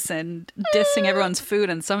screens and dissing everyone's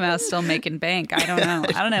food and somehow still making bank. I don't know.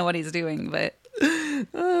 I don't know what he's doing, but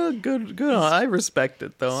Good. I respect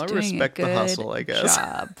it, though. I he's doing a respect the good hustle, I guess.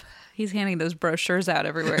 job. He's handing those brochures out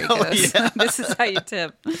everywhere he Oh, goes. yeah. This is how you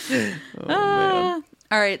tip. Man.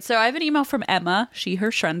 All right, so I have an email from Emma, she, her,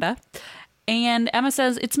 Shrenda. And Emma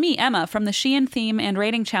says, it's me, Emma, from the Shein theme and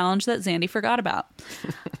rating challenge that Zandy forgot about.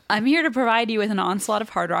 I'm here to provide you with an onslaught of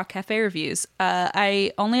Hard Rock Cafe reviews.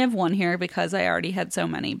 I only have one here because I already had so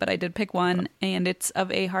many, but I did pick one, and it's of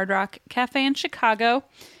a Hard Rock Cafe in Chicago.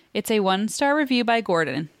 It's a 1-star review by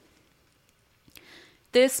Gordon.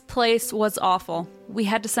 This place was awful. We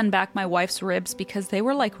had to send back my wife's ribs because they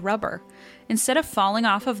were like rubber. Instead of falling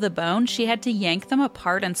off of the bone, she had to yank them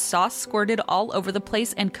apart, and sauce squirted all over the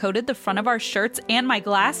place and coated the front of our shirts and my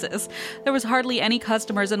glasses. There was hardly any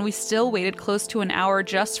customers, and we still waited close to an hour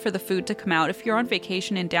just for the food to come out. If you're on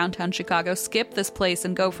vacation in downtown Chicago, skip this place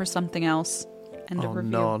and go for something else. End of Oh,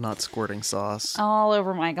 review. no, not squirting sauce. All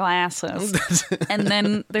over my glasses. And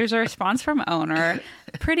then there's a response from owner.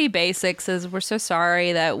 Pretty basic, says, we're so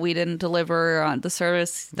sorry that we didn't deliver on the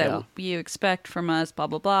service that you expect from us, blah,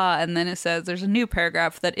 blah, blah. And then it says there's a new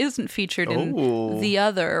paragraph that isn't featured in Oh, the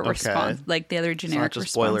other okay. response, like the other generic just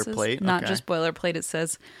responses. boilerplate? Not Okay. just boilerplate. It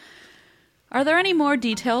says, are there any more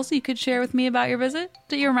details you could share with me about your visit?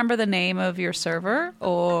 Do you remember the name of your server?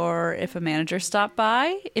 Or if a manager stopped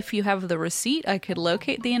by? If you have the receipt, I could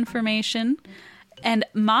locate the information. And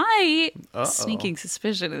my sneaking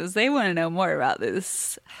suspicion is they want to know more about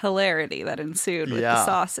this hilarity that ensued with the Yeah.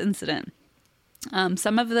 sauce incident.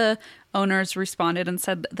 Some of the owners responded and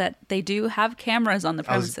said that they do have cameras on the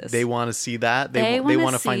premises. They want to see that. They wanna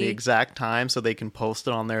want to find the see- exact time so they can post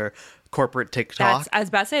it on their corporate TikTok. I was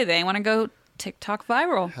about to say, they want to go TikTok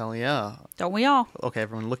viral. Hell yeah. Don't we all? Okay,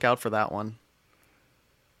 everyone, look out for that one.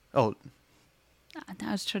 Oh,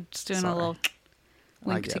 I was just doing Sorry. a little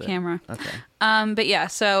wink get to it. camera. okay. But yeah,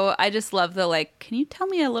 so I just love the can you tell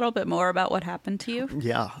me a little bit more about what happened to you?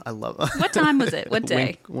 Yeah, I love What time was it? What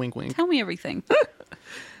day? Wink, wink. Tell me everything.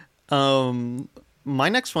 My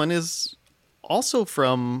next one is also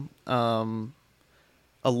from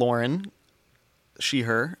a Lauren, she,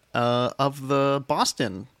 her, of the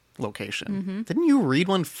Boston location. Didn't you read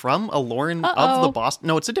one from a Lauren of the Uh-oh. Boston?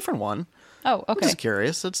 No, it's a different one. Oh, I'm okay. just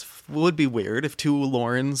curious. It would be weird if 2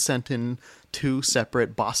 Laurens sent in 2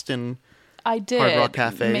 separate Boston. I did. Hard Rock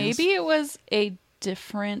Cafes. Maybe it was maybe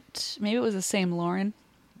it was the same Lauren.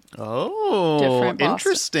 Oh, Different Boston.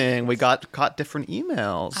 interesting. We caught different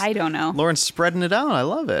emails. I don't know. Lauren's spreading it out. I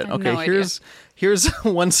love it. have Okay, no idea. here's a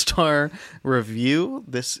 1-star review.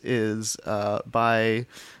 This is by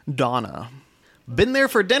Donna. Been there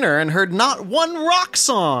for dinner and heard not one rock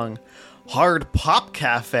song. Hard Pop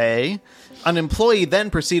Cafe. An employee then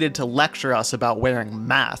proceeded to lecture us about wearing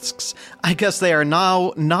masks. I guess they are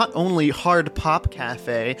now not only Hard Pop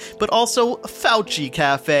Cafe, but also Fauci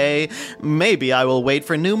Cafe. Maybe I will wait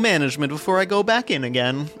for new management before I go back in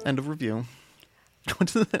again. End of review.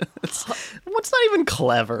 What's not even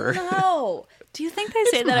clever? No. Do you think they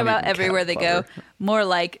say that about everywhere they go? More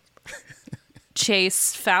like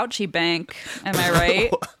Chase Fauci Bank. Am I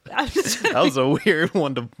right? That was a weird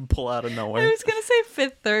one to pull out of nowhere. I was going to say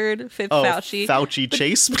Fifth Third, Fauci. Fauci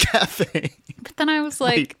Chase Cafe. But then I was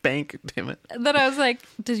like... bank, damn it. Then I was like,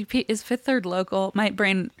 is Fifth Third local? My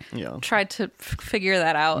brain tried to figure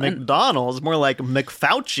that out. McDonald's, more like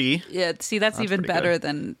McFauci. Yeah, see, that's even better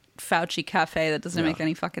than Fauci Cafe. That doesn't make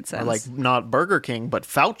any fucking sense. Or like not Burger King, but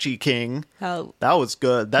Fauci King. Oh. That was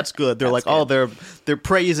good. That's good. They're like, good. they're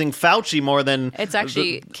praising Fauci more than... It's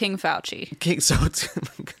actually King Fauci. King, so it's...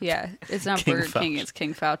 Yeah, it's not King Burger Fauci. King, it's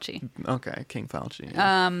King Fauci. Okay, King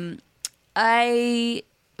Fauci.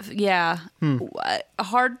 Yeah. A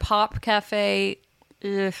Hard Pop Cafe,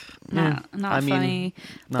 not funny.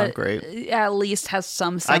 Not great. At least has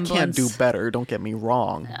some semblance. I can't do better, don't get me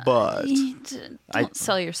wrong, but... Don't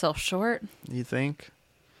sell yourself short. You think?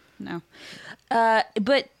 No.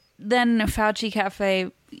 But then Fauci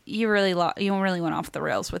Cafe, you really went off the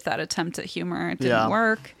rails with that attempt at humor. It didn't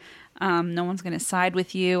work. No one's going to side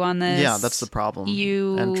with you on this. Yeah, that's the problem.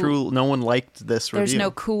 No one liked this review. There's no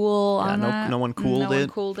cool on that. No one cooled it. No one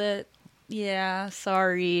cooled it. Yeah,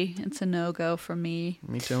 sorry. It's a no-go for me.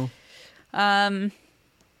 Me too. All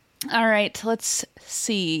right, let's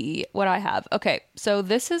see what I have. Okay, so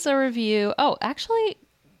this is a review. Oh, actually,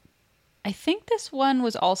 I think this one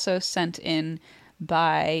was also sent in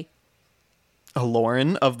by...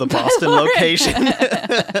 Lauren of the Boston location.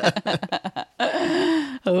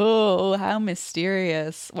 Oh, how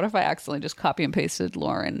mysterious. What if I accidentally just copy and pasted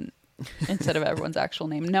Lauren instead of everyone's actual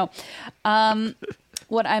name? No.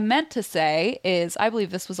 What I meant to say is I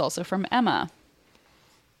believe this was also from Emma.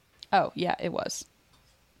 Oh, yeah, it was.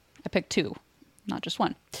 I picked two, not just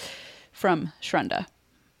one. From Shrenda.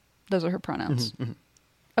 Those are her pronouns.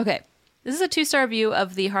 Okay. This is a 2-star review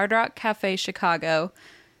of the Hard Rock Cafe Chicago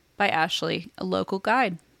by Ashley, a local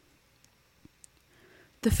guide.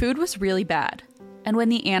 The food was really bad. And when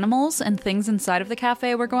the animals and things inside of the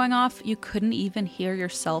cafe were going off, you couldn't even hear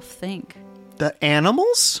yourself think. The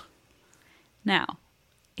animals? Now,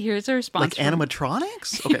 here's a response. Like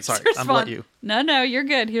animatronics? Okay, sorry. I'm gonna let you. No, you're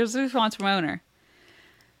good. Here's the response from owner.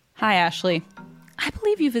 Hi, Ashley. I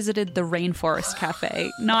believe you visited the Rainforest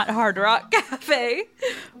Cafe, not Hard Rock Cafe.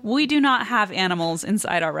 We do not have animals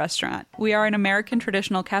inside our restaurant. We are an American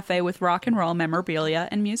traditional cafe with rock and roll memorabilia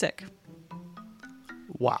and music.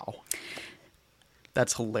 Wow.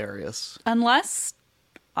 That's hilarious. Unless.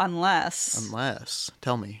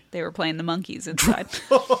 Tell me. They were playing the monkeys inside.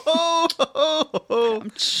 Oh,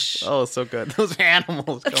 so good. Those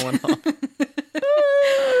animals going on.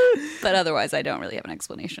 But otherwise, I don't really have an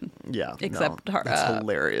explanation. Yeah. Except that's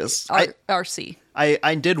hilarious. RC.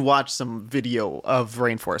 I did watch some video of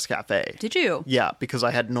Rainforest Cafe. Did you? Yeah, because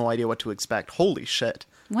I had no idea what to expect. Holy shit.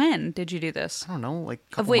 When did you do this? I don't know, like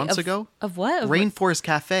a couple months ago. Of what? Rainforest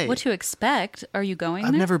Cafe. What to expect? Are you going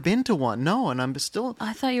I've there? never been to one. No, and I'm still...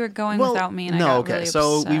 I thought you were going without me, and I got really upset.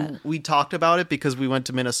 So we talked about it because we went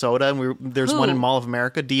to Minnesota, and there's one in Mall of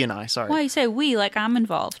America. D and I, sorry. Why you say we like I'm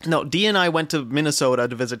involved? No, D and I went to Minnesota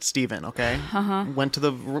to visit Steven, okay? Went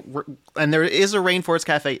to and there is a Rainforest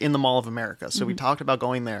Cafe in the Mall of America, so we talked about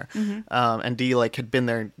going there. And D had been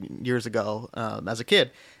there years ago as a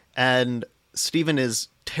kid, and Steven is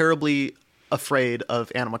terribly afraid of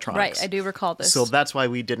animatronics. Right, I do recall this. So that's why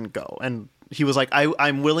we didn't go. And he was like,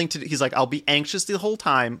 I'm willing to, he's like, I'll be anxious the whole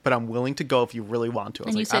time, but I'm willing to go if you really want to. I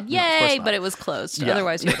was and you like, said, yay, but it was closed. Yeah.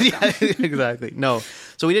 Otherwise you would have gone. Exactly. No.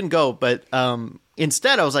 So we didn't go, but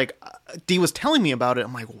instead I was like, Dee was telling me about it.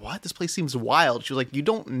 I'm like, what? This place seems wild. She was like, you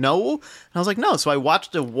don't know? And I was like, no. So I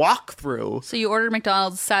watched a walkthrough. So you ordered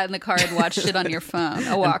McDonald's, sat in the car, and watched it on your phone.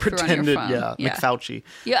 A walkthrough on your phone. Yeah, McFauci.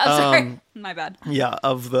 Yeah, sorry. My bad. Yeah,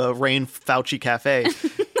 of the Rain Fauci Cafe.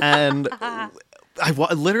 And I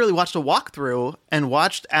literally watched a walkthrough and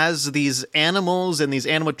watched as these animals and these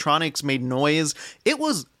animatronics made noise. It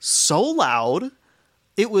was so loud.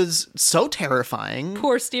 It was so terrifying.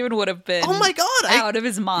 Poor Steven would have been out of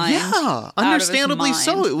his mind. Yeah, understandably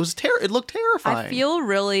so. It was it looked terrifying. I feel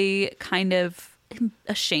really kind of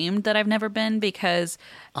ashamed that I've never been because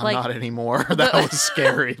I'm not anymore. That was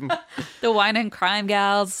scary. the Wine and Crime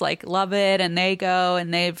gals like love it, and they go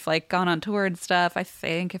and they've like gone on tour and stuff. I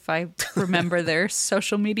think if I remember their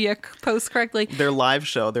social media posts correctly, Their live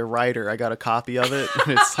show, their writer, I got a copy of it.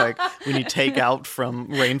 And it's like when you take out from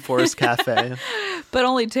Rainforest Cafe but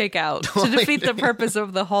only take out to defeat the purpose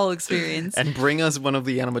of the whole experience. and bring us one of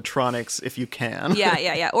the animatronics if you can.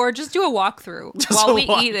 Yeah. Or just do a walkthrough Just while a we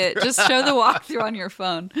eat it. Just show the walkthrough on your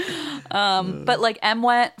phone. But like M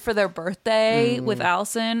went for their birthday with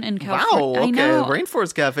Allison in California. Wow, okay. I know.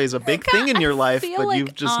 Rainforest Cafe is a big thing in your life, feel but like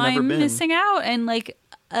you've just I'm never been. missing out, and like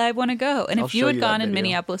I want to go. And I'll if you show had you that gone in video.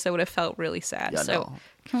 Minneapolis, I would have felt really sad. Yeah, so no.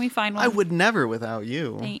 can we find one? I would never without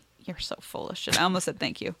you. You're so full of shit. I almost said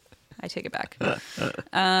thank you. I take it back.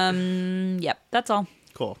 Yep, that's all.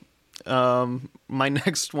 Cool. My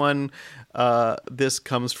next one, this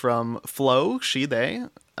comes from Flo, she, they.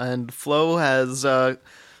 And Flo has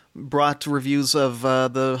brought reviews of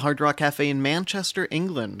the Hard Rock Cafe in Manchester,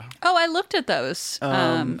 England. Oh, I looked at those.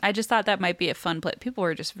 I just thought that might be a fun play. People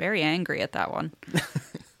were just very angry at that one.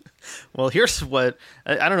 Well, here's what,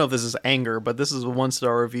 I don't know if this is anger, but this is a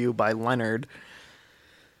 1-star review by Leonard.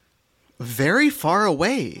 Very far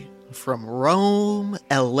away from Rome,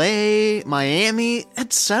 LA, Miami,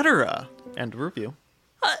 etc. End of review.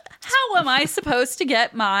 How am I supposed to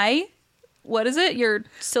get my, what is it, your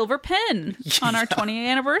silver pin on our 20th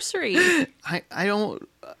anniversary? I don't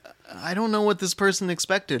know what this person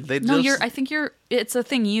expected. They No, just, I think it's a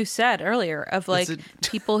thing you said earlier of like it-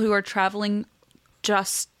 people who are traveling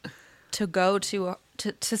just to go to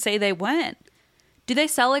say they went. Do they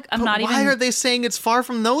sell like, But why are they saying it's far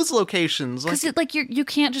from those locations? Like, because you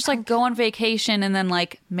can't just like go on vacation and then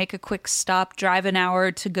like make a quick stop, drive an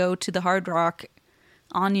hour to go to the Hard Rock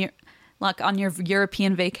on your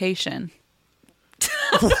European vacation.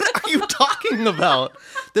 what are you talking about?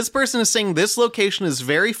 This person is saying this location is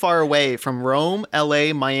very far away from Rome,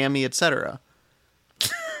 LA, Miami, etc.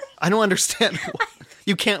 I don't understand.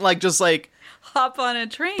 You can't like just like. Hop on a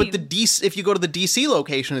train. But if you go to the DC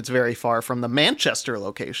location, it's very far from the Manchester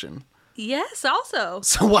location. Yes, also.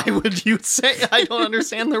 So why would you say, I don't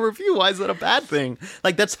understand the review. Why is that a bad thing?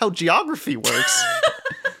 Like, that's how geography works.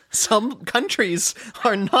 Some countries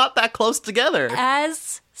are not that close together.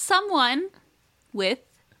 As someone with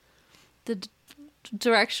the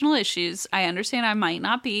directional issues, I understand I might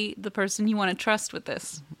not be the person you want to trust with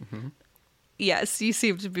this. Mm-hmm. Yes, you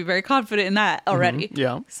seem to be very confident in that already. Mm-hmm.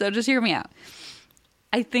 Yeah. So just hear me out.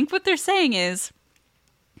 I think what they're saying is,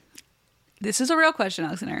 this is a real question,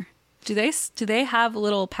 Alexander. Do they have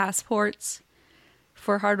little passports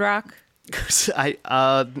for Hard Rock?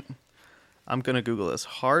 I'm gonna Google this.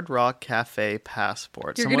 Hard Rock Cafe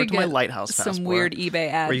passport. You're Similar gonna to my get Lighthouse passport. some weird eBay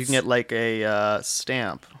ads. Where you can get like a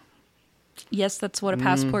stamp. Yes, that's what a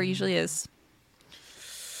passport usually is.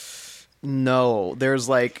 No, there's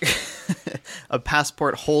like a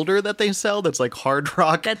passport holder that they sell that's like Hard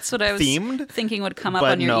Rock That's what I was themed. thinking would come up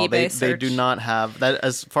But on your no, eBay they search. do not have that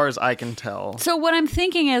as far as I can tell. So what I'm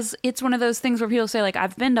thinking is it's one of those things where people say like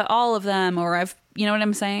I've been to all of them, or I've, you know what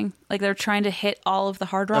I'm saying? Like they're trying to hit all of the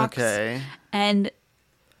Hard Rocks. Okay. And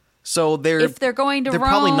So if they're going to they're Rome,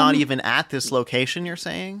 probably not even at this location, you're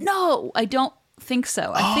saying? No, I don't think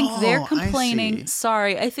so. I think they're I complaining. see.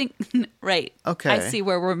 Sorry, I think right. Okay. I see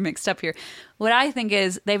where we're mixed up here. What I think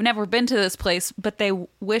is they've never been to this place, but they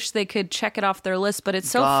wish they could check it off their list. But it's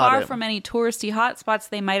so Got far it. from any touristy hotspots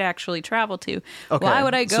they might actually travel to. Okay. Why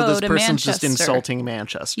would I go so this to person's Manchester? just insulting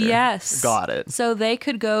Manchester. Yes. Got it. So they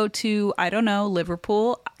could go to, I don't know,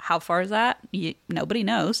 Liverpool. How far is that? Nobody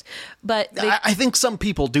knows. But they, I think some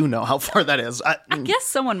people do know how far that is. I guess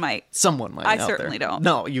someone might. Someone might. I out certainly there. don't.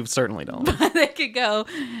 No, you certainly don't. They could go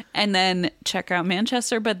and then check out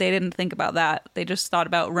Manchester, but they didn't think about that. They just thought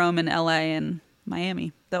about Rome and LA and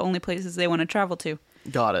Miami, the only places they want to travel to.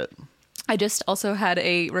 Got it. I just also had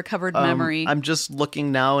a recovered memory. I'm just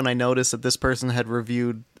looking now, and I noticed that this person had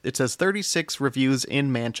reviewed. It says 36 reviews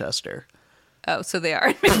in Manchester. Oh, so they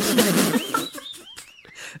are.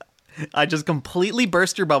 I just completely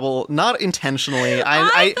burst your bubble, not intentionally.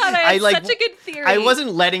 I thought I had such a good theory. I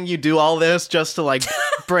wasn't letting you do all this just to like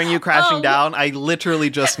bring you crashing Oh. down. I literally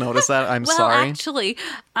just noticed that. I'm Well, sorry. actually,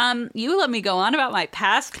 you let me go on about my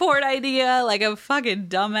passport idea like a fucking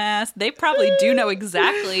dumbass. They probably do know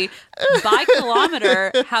exactly by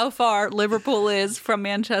kilometer how far Liverpool is from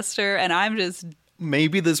Manchester, and I'm just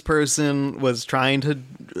Maybe this person was trying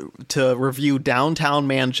to review downtown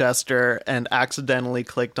Manchester and accidentally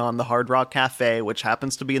clicked on the Hard Rock Cafe, which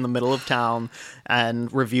happens to be in the middle of town,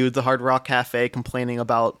 and reviewed the Hard Rock Cafe complaining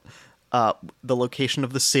about the location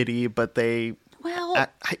of the city, but they Well,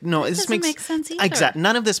 no, that this doesn't make sense either. Exactly.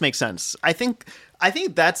 None of this makes sense. I think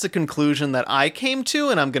that's the conclusion that I came to,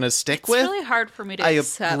 and I'm going to stick with. It's really hard for me to I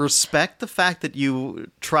accept. respect the fact that you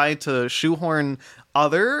tried to shoehorn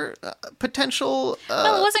other potential.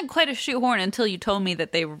 Well, it wasn't quite a shoehorn until you told me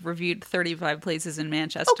that they reviewed 35 places in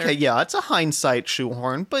Manchester. Okay, yeah, it's a hindsight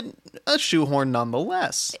shoehorn, but a shoehorn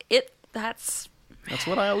nonetheless. That's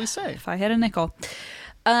what I always say. if I had a nickel.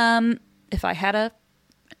 If I had a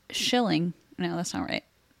shilling. No, that's not right.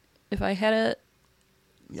 If I had a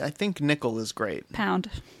Yeah, I think nickel is great. pound.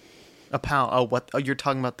 A pound. Oh, what? Oh, you're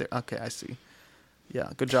talking about the. Okay, I see. Yeah,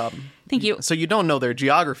 good job. Thank you. So you don't know their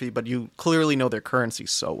geography, but you clearly know their currency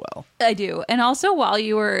so well. I do. And also, while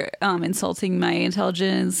you were insulting my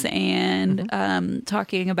intelligence and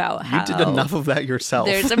talking about how You did enough of that yourself.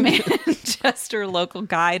 there's a Manchester local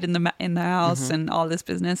guide in the house and all this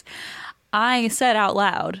business, I said out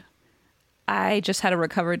loud, I just had a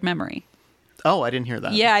recovered memory. Oh, I didn't hear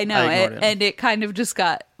that. Yeah, I know. ignored it. And it kind of just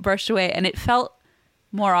got brushed away. And it felt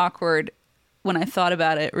more awkward when I thought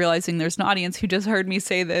about it, realizing there's an audience who just heard me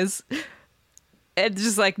say this and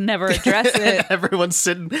just like never address it. Everyone's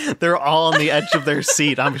sitting, they're all on the edge of their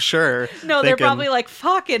seat, I'm sure. No, they're probably like,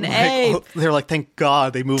 fucking A. They're like, thank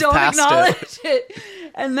God they moved Don't past acknowledge it. it.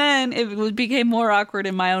 And then it became more awkward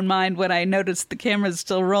in my own mind when I noticed the camera's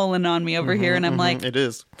still rolling on me over here. And I'm like, It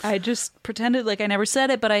is. I just pretended like I never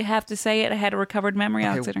said it, but I have to say it. I had a recovered memory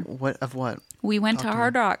oxidator. What of what? We went to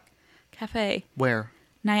Hard Rock Cafe, Where?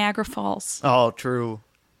 Niagara Falls, Oh, true.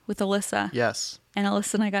 with Alyssa. Yes. And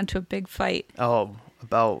Alyssa and I got into a big fight Oh,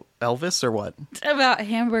 about Elvis or what? about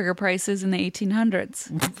hamburger prices in the 1800s.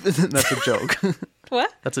 That's a joke.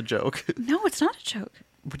 What? That's a joke. No, it's not a joke.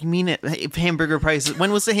 What do you mean if hamburger prices?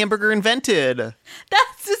 When was the hamburger invented?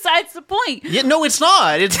 That's besides the point. Yeah, no, it's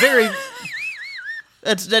not. It's very.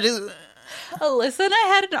 that is. Alyssa and I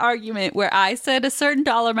had an argument where I said a certain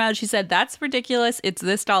dollar amount. She said, that's ridiculous. It's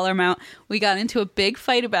this dollar amount. We got into a big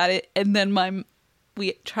fight about it. And then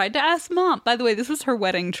we tried to ask Mom. By the way, this was her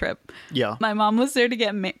wedding trip. Yeah. My mom was there to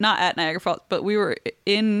get, not at Niagara Falls, but we were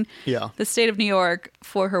in the state of New York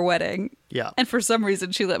for her wedding. Yeah. And for some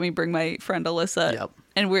reason, she let me bring my friend Alyssa. Yep.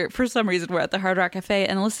 And for some reason, we're at the Hard Rock Cafe.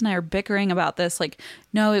 And Alyssa and I are bickering about this. Like,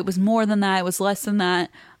 no, it was more than that. It was less than that.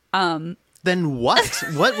 Then what?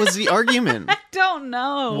 What was the argument? I don't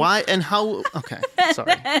know. Why and how? Okay,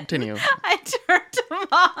 sorry. Continue. I turned to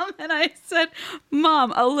Mom and I said,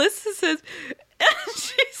 Mom, Alyssa says,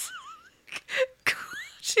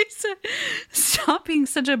 she said, stop being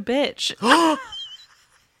such a bitch.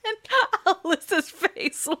 And Alyssa's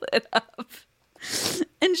face lit up.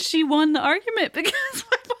 And she won the argument because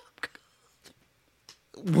my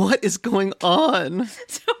mom What is going on?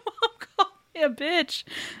 So Mom called me a bitch.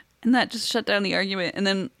 And that just shut down the argument. And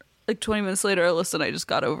then like 20 minutes later, Alyssa and I just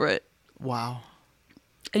got over it. Wow.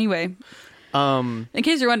 Anyway, in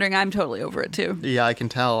case you're wondering, I'm totally over it too. Yeah, I can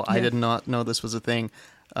tell. I Yeah. did not know this was a thing.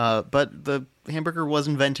 But the hamburger was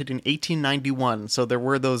invented in 1891, so there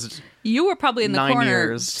were those. You were probably in the 9 corner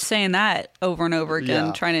years. saying that over and over again,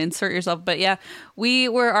 Yeah. trying to insert yourself. But yeah, we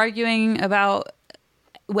were arguing about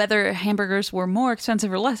whether hamburgers were more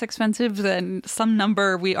expensive or less expensive than some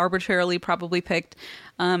number we arbitrarily probably picked.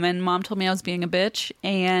 And Mom told me I was being a bitch.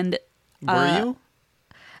 And Were you?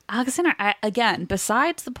 Alexander, again,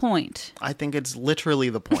 besides the point. I think it's literally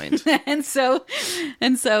the point. and so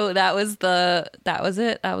that was it. That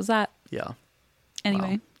was that. Yeah.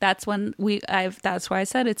 Anyway, Wow. that's when that's why I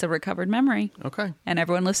said it's a recovered memory. Okay. And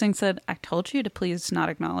everyone listening said, I told you to please not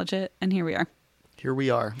acknowledge it. And here we are. Here we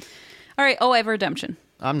are. All right. Oh, I have a redemption.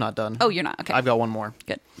 I'm not done. Oh, you're not. Okay. I've got one more.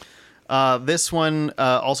 Good. This one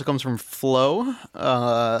also comes from Flo.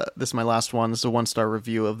 This is my last one. This is a 1-star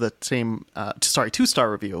review of the same,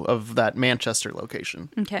 2-star review of that Manchester location.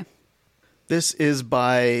 Okay. This is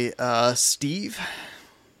by Steve.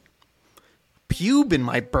 Pube in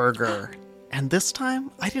my burger. And this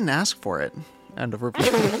time, I didn't ask for it. End of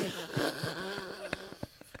review.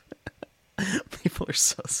 People are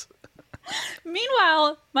so...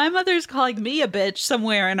 Meanwhile, my mother's calling me a bitch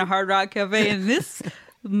somewhere in a Hard Rock Cafe, and this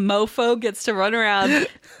mofo gets to run around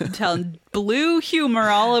telling blue humor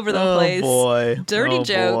all over the place. Boy. Dirty Oh,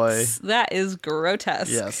 jokes. That is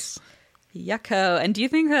grotesque. Yes. Yucko. And do you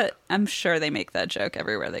think that, I'm sure they make that joke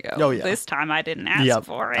everywhere they go. Oh, yeah. This time I didn't ask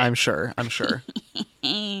for it. I'm sure.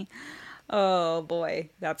 Oh boy,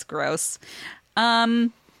 that's gross.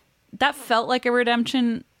 That felt like a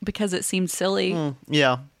redemption because it seemed silly.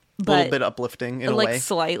 Yeah. A But- little bit uplifting in a like way.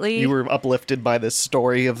 slightly. You were uplifted by this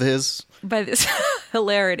story of his. By this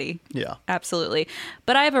hilarity. Yeah. Absolutely.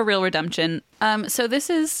 But I have a real redemption. So this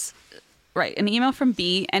is an email from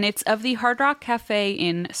B, and it's of the Hard Rock Cafe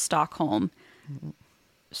in Stockholm.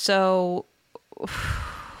 So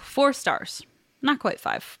 4 stars. Not quite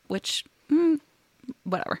 5, which,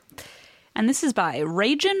 whatever. And this is by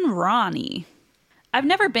Ragin' Ronnie. I've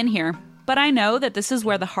never been here, but I know that this is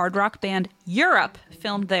where the hard rock band Europe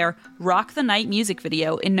filmed their Rock the Night music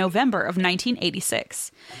video in November of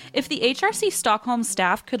 1986. If the HRC Stockholm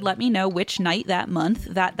staff could let me know which night that month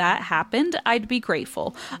that happened, I'd be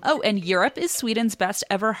grateful. Oh, and Europe is Sweden's best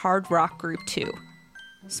ever hard rock group too.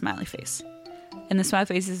 Smiley face. And the smiley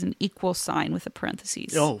face is an equal sign with a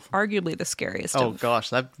parentheses. Oh. Arguably the scariest. Oh gosh,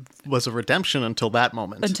 that was a redemption until that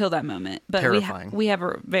moment. Until that moment. But terrifying. We have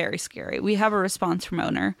a very scary. We have a response from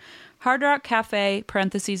owner. Hard Rock Cafe,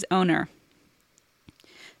 parentheses, owner.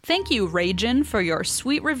 Thank you, Ragin, for your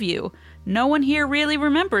sweet review. No one here really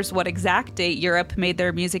remembers what exact date Europe made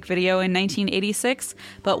their music video in 1986,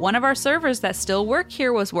 but one of our servers that still work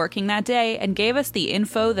here was working that day and gave us the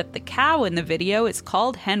info that the cow in the video is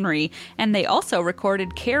called Henry, and they also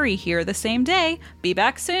recorded Carrie here the same day. Be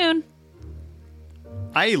back soon.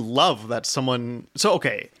 I love that someone... So,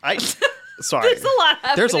 okay, Sorry. There's a lot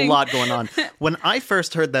happening. There's a lot going on. When I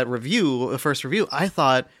first heard that review, the first review, I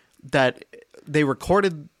thought that they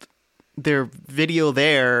recorded their video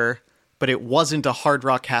there, but it wasn't a Hard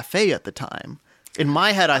Rock Cafe at the time. In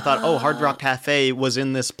my head, I thought, Hard Rock Cafe was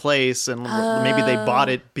in this place, and maybe they bought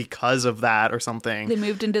it because of that or something. They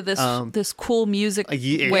moved into this this cool music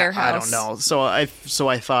warehouse. I don't know. So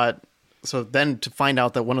I thought... So then to find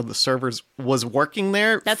out that one of the servers was working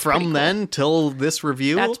there then till this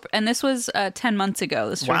review. And this was 10 months ago,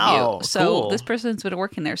 this wow, review. So cool. This person's been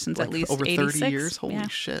working there since at least over 86. 30 years. Holy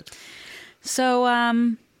shit. So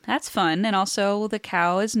that's fun. And also the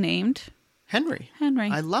cow is named Henry.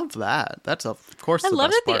 I love that. That's of course I the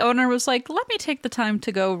love best that part. the owner was like, let me take the time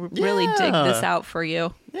to go really dig this out for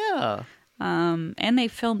you. Yeah. And they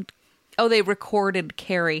filmed... Oh, they recorded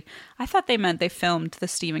Carrie. I thought they meant they filmed the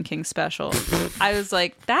Stephen King special. I was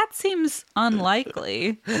like, that seems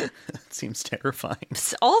unlikely. It seems terrifying.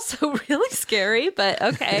 It's also really scary, but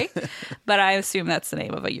okay. But I assume that's the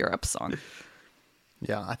name of a Europe song.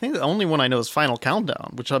 Yeah, I think the only one I know is Final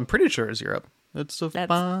Countdown, which I'm pretty sure is Europe. It's a That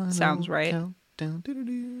final sounds right.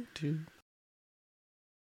 countdown.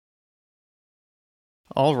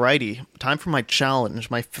 Alrighty, time for my challenge.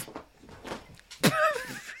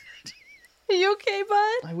 Are you okay,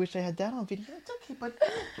 bud? I wish I had that on video. It's okay, but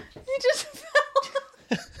You just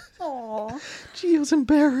fell. Aw. gee, I was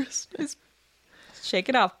embarrassed. Shake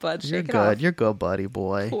it off, bud. You're Shake it good. off. You're good, buddy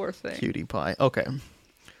boy. Poor thing. Cutie pie. Okay.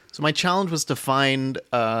 So my challenge was to find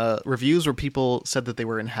reviews where people said that they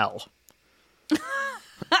were in hell.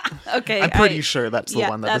 Okay. I'm pretty sure that's the yeah,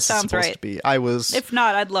 one that that this is sounds supposed right. to be. I was... If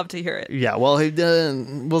not, I'd love to hear it. Yeah, well,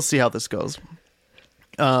 we'll see how this goes.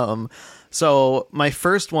 So my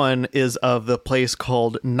first one is of the place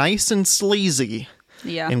called Nice and Sleazy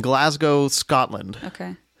in Glasgow, Scotland.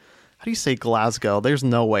 Okay. How do you say Glasgow? There's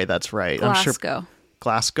no way that's right. Glasgow. I'm sure.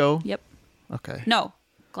 Glasgow? Yep. Okay. No.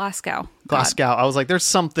 Glasgow. Glasgow. I was like, there's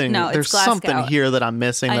something. No, it's there's Glasgow. something here that I'm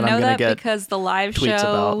missing that I know I'm gonna that get. because the live tweets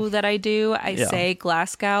show about. that I do, I Yeah. say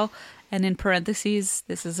Glasgow, and in parentheses,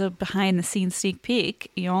 this is a behind-the-scenes sneak peek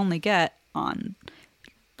you only get on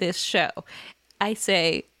this show. I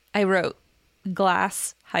wrote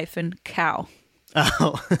glass-cow.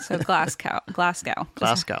 Oh, So Glasgow.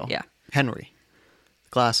 Glasgow. Yeah. Henry.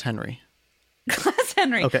 Glass Henry. Glass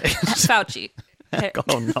Henry. Okay. Fauci.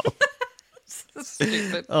 Oh no.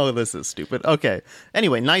 Stupid. Oh, this is stupid. Okay.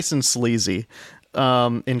 Anyway, Nice and Sleazy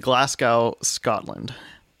in Glasgow, Scotland.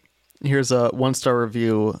 Here's a 1-star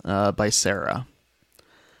review by Sarah.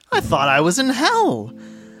 I thought I was in hell.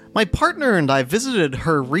 My partner and I visited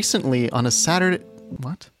her recently on a Saturday...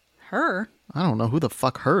 What? Her? I don't know who the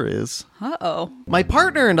fuck her is. Uh-oh. My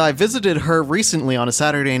partner and I visited her recently on a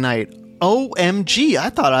Saturday night. OMG, I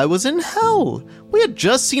thought I was in hell. We had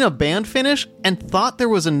just seen a band finish and thought there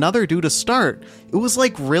was another due to start. It was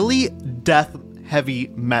like really death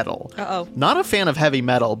heavy metal. Uh-oh. Not a fan of heavy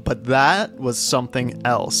metal, but that was something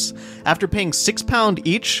else. After paying £6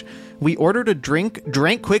 each, we ordered a drink,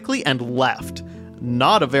 drank quickly, and left.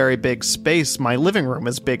 Not a very big space. My living room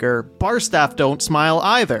is bigger. Bar staff don't smile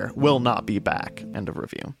either. Will not be back. End of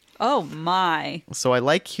review. Oh, my. So I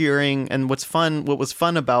like hearing, and what was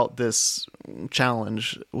fun about this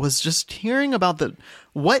challenge was just hearing about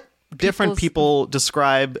what different people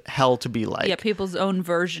describe hell to be like. Yeah, people's own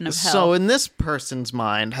version of hell. So in this person's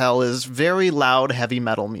mind, hell is very loud, heavy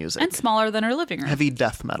metal music. And smaller than her living room. Heavy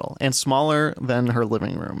death metal. And smaller than her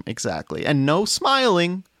living room. Exactly. And no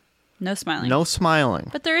smiling. No smiling. No smiling.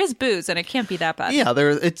 But there is booze, and it can't be that bad. Yeah,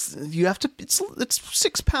 it's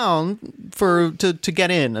 £6 to get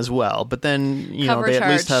in as well. But then Cover they at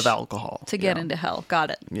least charge have alcohol to get into hell. Got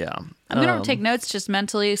it. Yeah, I'm gonna take notes just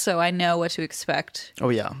mentally, so I know what to expect. Oh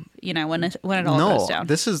yeah. When it all goes down.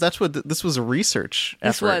 This was a research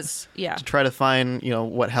effort. To try to find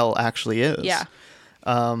what hell actually is. Yeah.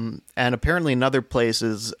 And apparently another place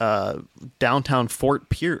is downtown Fort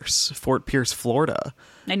Pierce, Florida.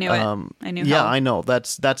 I knew it. I knew. Yeah, hell. I know.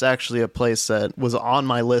 That's actually a place that was on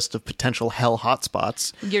my list of potential hell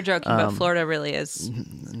hotspots. You're joking, but Florida really is.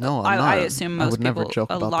 No, I'm not. I assume most people,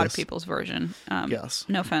 a lot of this. people's version. Yes.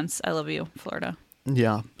 No offense. I love you, Florida.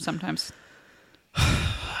 Yeah. Sometimes.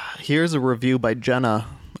 Here's a review by Jenna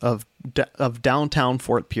of downtown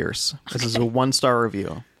Fort Pierce. This is a 1-star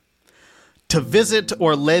review. To visit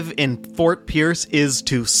or live in Fort Pierce is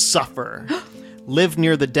to suffer. Lived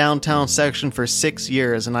near the downtown section for 6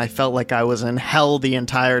 years, and I felt like I was in hell the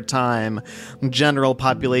entire time. General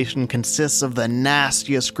population consists of the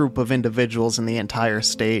nastiest group of individuals in the entire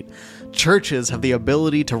state. Churches have the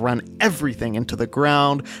ability to run everything into the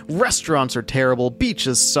ground. Restaurants are terrible.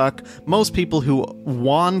 Beaches suck. Most people who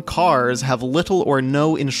own cars have little or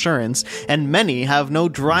no insurance, and many have no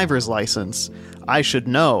driver's license. I should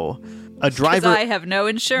know. A driver. Because I have no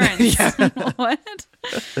insurance. What?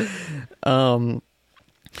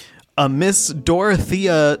 A Miss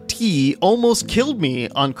Dorothea T almost killed me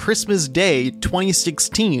on Christmas Day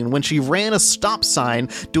 2016 when she ran a stop sign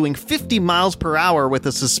doing 50 miles per hour with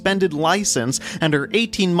a suspended license and her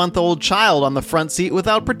 18-month-old child on the front seat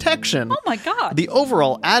without protection. Oh my God. The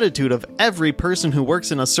overall attitude of every person who works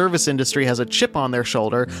in a service industry has a chip on their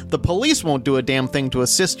shoulder. The police won't do a damn thing to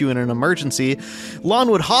assist you in an emergency.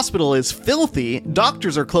 Lawnwood Hospital is filthy.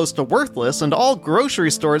 Doctors are close to worthless, and all grocery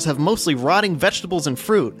stores have mostly rotting vegetables and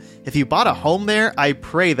fruit. If you bought a home there, I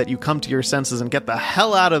pray that you come to your senses and get the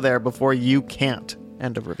hell out of there before you can't.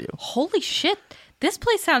 End of review. Holy shit. This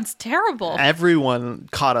place sounds terrible. Everyone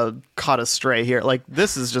caught a stray here. Like,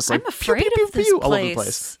 this is just like I'm afraid of this all over the place.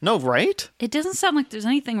 place. No, right? It doesn't sound like there's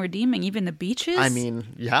anything redeeming. Even the beaches. I mean,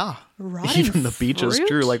 yeah. Rotting Even the beach is fruit?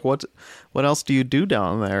 true. Like, what else do you do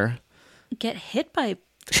down there? Get hit by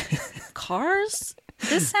cars.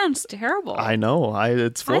 This sounds terrible. I know.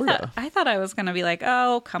 It's Florida. I thought I was going to be like,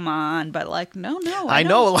 oh, come on. But like, no. I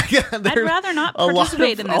know. Like, I'd rather not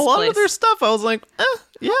participate in this place. A lot of their stuff, I was like,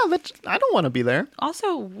 yeah, I don't want to be there.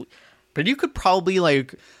 Also, but you could probably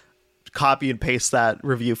like copy and paste that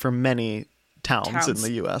review for many towns in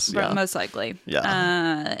the U.S. Yeah, most likely.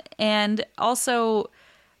 Yeah. And also,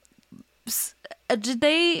 did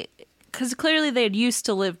they? Because clearly they used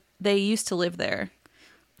to live there.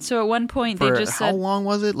 So at one point they just said, how long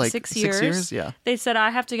was it? Like 6 years? Yeah. They said, I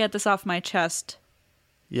have to get this off my chest.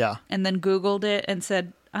 Yeah. And then Googled it and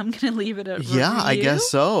said, I'm going to leave it at Yeah, review. I guess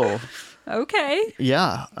so. Okay.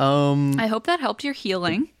 Yeah. I hope that helped your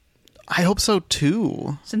healing. I hope so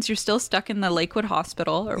too. Since you're still stuck in the Lakewood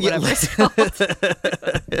Hospital or whatever it's called.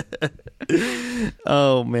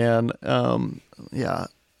 Oh man. Yeah.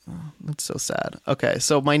 That's so sad. Okay,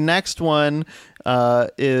 so my next one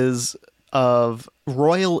is of a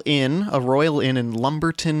Royal Inn in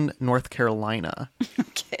Lumberton, North Carolina.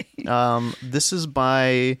 Okay. This is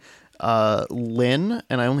by Lynn,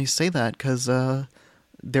 and I only say that because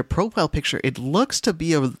their profile picture, it looks to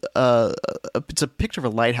be it's a picture of a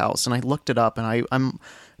lighthouse, and I looked it up, and I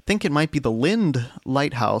think it might be the Lind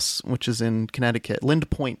Lighthouse, which is in Connecticut, Lind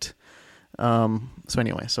Point. So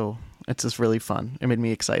anyway, it's just really fun. It made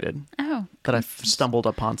me excited. Oh. That I've stumbled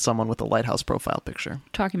upon someone with a lighthouse profile picture.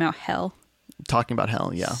 Talking about hell. Talking about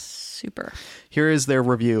hell, yeah. Super. Here is their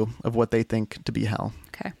review of what they think to be hell.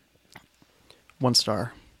 Okay. 1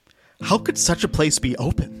 star. How could such a place be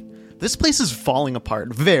open? This place is falling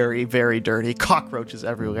apart. Very, very dirty. Cockroaches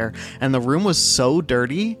everywhere. And the room was so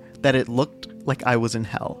dirty that it looked like I was in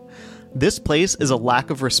hell. This place is a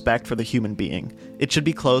lack of respect for the human being. It should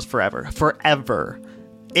be closed forever. Forever.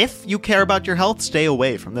 If you care about your health, stay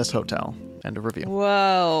away from this hotel. End of review.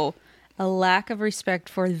 Whoa. A lack of respect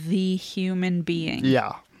for the human being.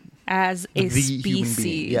 Yeah. As a the species. Human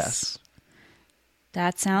being. Yes.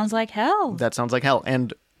 That sounds like hell. That sounds like hell.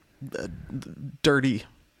 And dirty.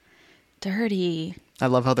 Dirty. I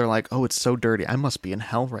love how they're like, oh, it's so dirty. I must be in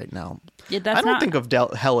hell right now. Yeah, that's I don't think of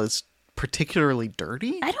hell as particularly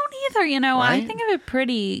dirty. I don't either, Right? I think of it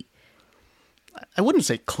pretty... I wouldn't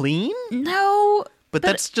say clean. No. But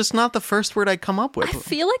that's just not the first word I come up with. I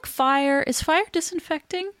feel like is fire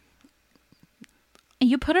disinfecting?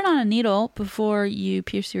 You put it on a needle before you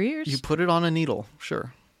pierce your ears. You put it on a needle,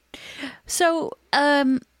 sure. So,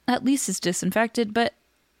 at least it's disinfected, but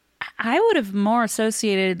I would have more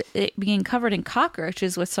associated it being covered in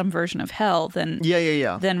cockroaches with some version of hell than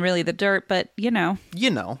than really the dirt. But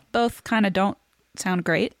both kind of don't sound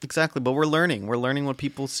great. Exactly, but we're learning. We're learning what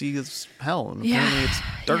people see as hell, and apparently it's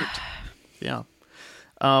dirt. Yeah.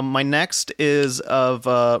 My next is of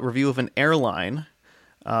a review of an airline.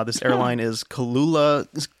 This airline is Kulula,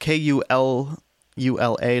 Kulula.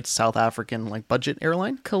 It's South African, like budget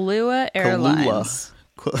airline. Kulula Airlines.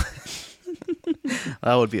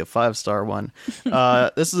 That would be a 5-star one.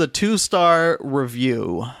 This is a 2-star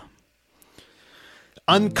review.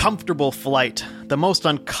 Uncomfortable flight. The most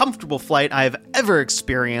uncomfortable flight I have ever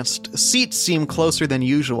experienced. Seats seem closer than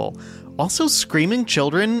usual. Also, screaming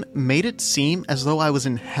children made it seem as though I was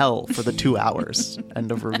in hell for the 2 hours.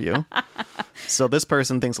 End of review. So this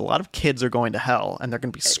person thinks a lot of kids are going to hell and they're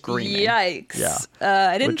going to be screaming. Yikes. Yeah.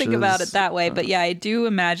 I didn't think about it that way, but yeah, I do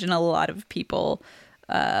imagine a lot of people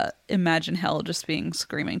imagine hell just being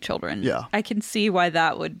screaming children. Yeah. I can see why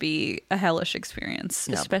that would be a hellish experience,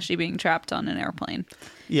 especially being trapped on an airplane.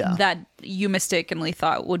 Yeah. That you mistakenly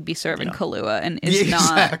thought would be serving Kahlua and is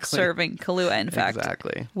not serving Kahlua, in fact.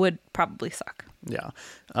 Exactly. Would probably suck. Yeah.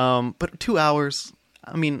 But 2 hours,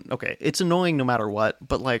 I mean, okay, it's annoying no matter what,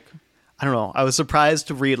 but like, I don't know. I was surprised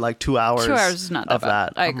to read like 2 hours. 2 hours is not that of bad.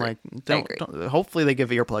 that. I I'm agree. like, I agree. hopefully they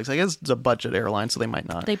give earplugs. I guess it's a budget airline, so they might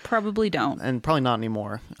not. They probably don't. And probably not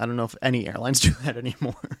anymore. I don't know if any airlines do that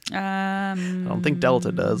anymore. I don't think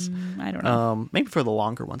Delta does. I don't know. Maybe for the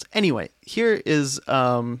longer ones. Anyway, here is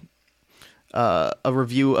a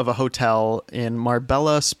review of a hotel in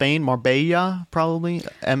Marbella, Spain. Marbella, probably.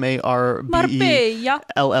 Marbella,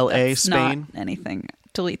 That's Spain. Not anything.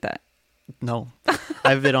 Delete that. No.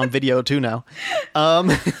 I have it on video too now.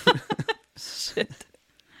 Shit.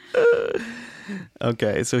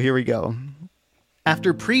 Okay, so here we go.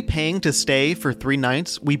 After prepaying to stay for 3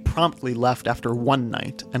 nights, we promptly left after 1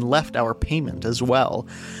 night and left our payment as well.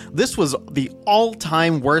 This was the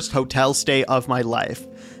all-time worst hotel stay of my life.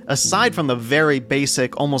 Aside from the very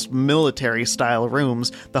basic, almost military-style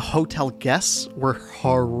rooms, the hotel guests were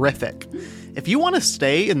horrific. If you want to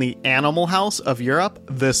stay in the animal house of Europe,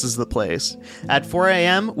 this is the place. At 4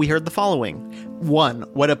 a.m., we heard the following. 1.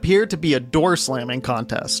 What appeared to be a door slamming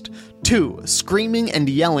contest. 2. Screaming and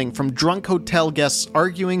yelling from drunk hotel guests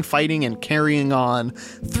arguing, fighting, and carrying on.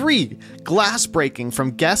 3. Glass breaking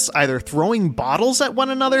from guests either throwing bottles at one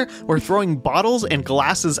another or throwing bottles and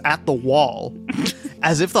glasses at the wall.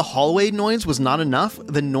 As if the hallway noise was not enough,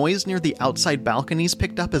 the noise near the outside balconies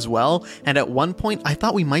picked up as well, and at one point I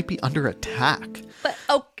thought we might be under attack. But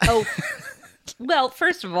well,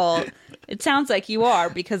 first of all, it sounds like you are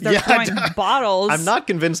because they're throwing bottles. I'm not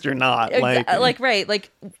convinced you're not. Right.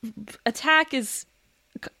 Attack is,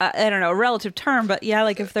 I don't know, a relative term, but yeah,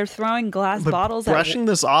 like if they're throwing glass bottles brushing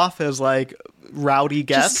this off as like rowdy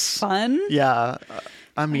guests. Just fun. Yeah.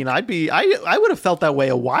 I mean, I would have felt that way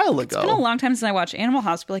a while ago. It's been a long time since I watched Animal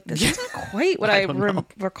House, but like this isn't quite what I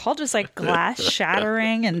recall. Just like glass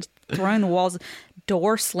shattering and throwing the walls,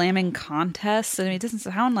 door slamming contests. I mean, it doesn't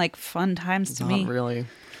sound like fun times to me. Not really.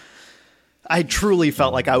 I truly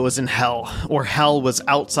felt like I was in hell, or hell was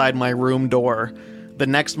outside my room door. The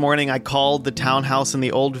next morning, I called the townhouse in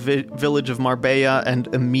the old village of Marbella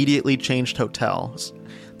and immediately changed hotels.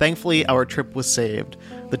 Thankfully, our trip was saved.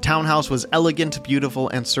 The townhouse was elegant, beautiful,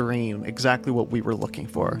 and serene, exactly what we were looking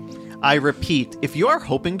for. I repeat, if you are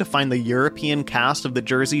hoping to find the European cast of the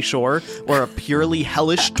Jersey Shore or a purely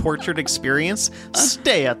hellish, tortured experience,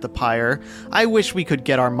 stay at the Pyre. I wish we could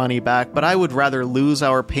get our money back, but I would rather lose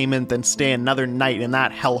our payment than stay another night in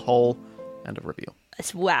that hellhole. End of review.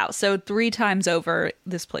 Wow. So 3 times over,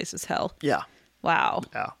 this place is hell. Yeah. Wow.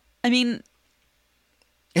 Yeah. I mean,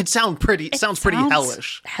 It sounds pretty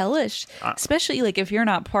hellish. Hellish. Especially like if you're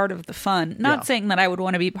not part of the fun. Not saying that I would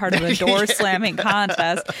want to be part of a door slamming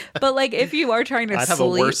contest, but like if you are trying to I'd have a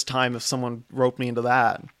worse time if someone roped me into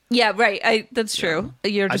that. Yeah, right. That's true.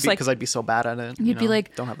 You're just because I'd be so bad at it. You'd be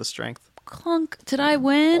like, don't have the strength. Clunk, did I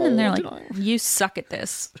win? And they're like, you suck at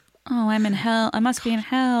this. Oh, I'm in hell. I must be in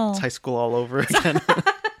hell. It's high school all over again.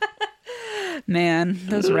 Man,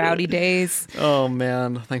 those rowdy days. Oh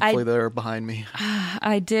man, thankfully they're behind me.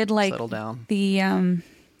 I did like settle down. The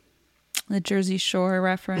Jersey Shore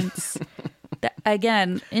reference.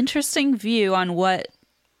 Again, interesting view on what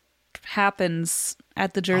happens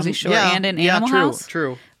at the Jersey Shore and in Animal House.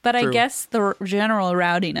 True. But I guess the general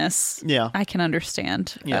rowdiness, I can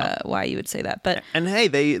understand why you would say that. But and hey,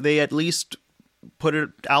 they at least put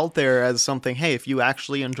it out there as something. Hey, if you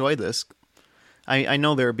actually enjoy this. I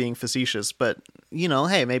know they're being facetious, but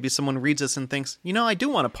hey, maybe someone reads this and thinks, I do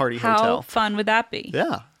want a party How hotel. fun would that be?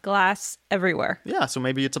 Yeah. Glass everywhere. Yeah, so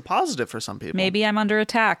maybe it's a positive for some people. Maybe I'm under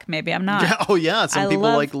attack. Maybe I'm not. Yeah, oh yeah, some I people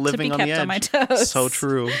love like to living be on the kept edge. on my toes. So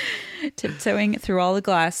true. Tiptoeing through all the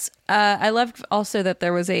glass. I loved also that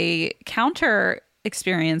there was a counter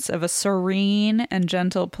experience of a serene and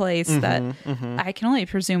gentle place that I can only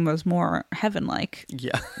presume was more heaven-like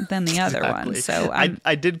Yeah. than the other Exactly. one. So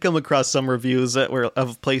I did come across some reviews that were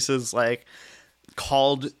of places like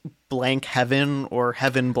called blank heaven or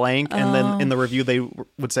heaven blank, and then in the review they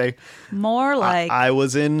would say more like I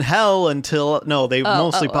was in hell until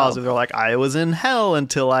mostly positive. They're like, I was in hell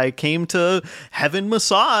until I came to heaven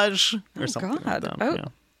massage or something like God. that. Oh. Yeah.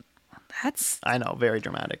 that's I know, very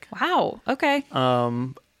dramatic. wow. Okay.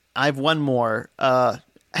 I have one more,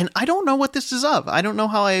 and I don't know what this is of. I don't know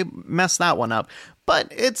how I messed that one up,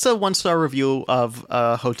 but it's a 1-star review of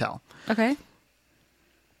a hotel. Okay.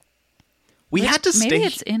 We had to stay. Maybe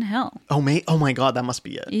it's in hell. Oh my God, that must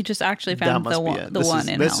be it. You just actually That found must the be one. it. The This one is,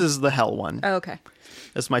 in this hell. is the hell one. Oh, okay.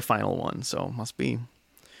 That's my final one, so it must be.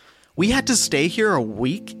 We had to stay here a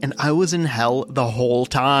week, and I was in hell the whole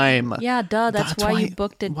time. Yeah, duh. That's why you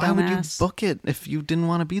booked it, Why dumbass. would you book it if you didn't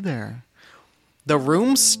want to be there? The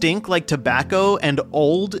rooms stink like tobacco and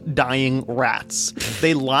old dying rats.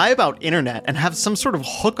 They lie about internet and have some sort of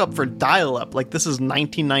hookup for dial-up like this is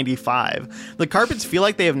 1995. The carpets feel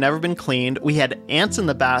like they have never been cleaned. We had ants in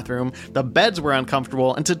the bathroom. The beds were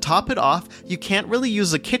uncomfortable. And to top it off, you can't really use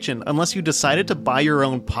the kitchen unless you decided to buy your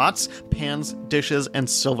own pots, pans, dishes, and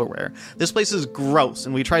silverware. This place is gross,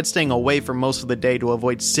 and we tried staying away for most of the day to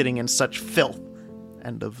avoid sitting in such filth.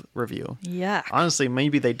 End of review. Yeah. Honestly,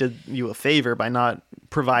 maybe they did you a favor by not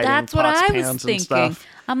providing That's what pots, I pans, was thinking. and stuff.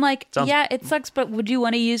 I'm like, Sounds- yeah, it sucks, but would you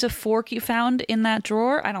want to use a fork you found in that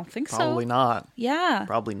drawer? I don't think Probably so. not. Yeah.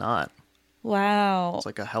 Probably not. Wow. It's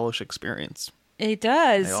like a hellish experience. It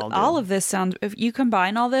does. They all do. All of this sounds. If you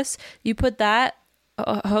combine all this, you put that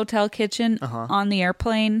hotel kitchen on the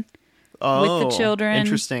airplane Oh, with the children.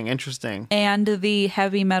 Interesting. And the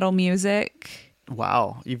heavy metal music.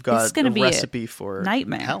 Wow, you've got It's gonna a be a recipe for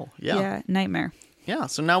Nightmare. hell. Yeah. Nightmare. Yeah.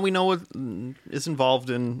 So now we know what is involved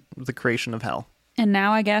in the creation of hell. And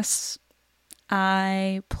now I guess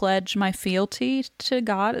I pledge my fealty to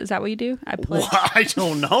God. Is that what you do? I pledge. Well, I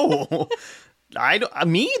don't know.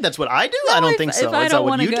 That's what I do. I don't think so. If I Is that don't what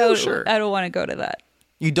want to you go, do? Sure. I don't want to go to that.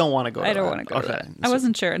 You don't want to go to I don't that. want to go to Okay. that. I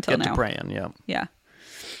wasn't sure until Get now. to praying, yeah. Yeah,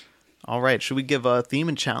 All right. Should we give a theme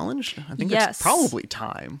and challenge? I think Yes. it's probably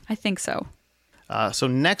time. I think so. So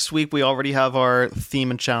next week, we already have our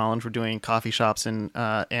theme and challenge. We're doing coffee shops in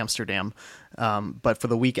Amsterdam. But for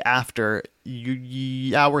the week after,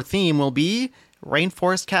 our theme will be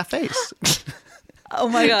rainforest cafes. Oh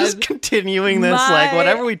my god! Just continuing this, like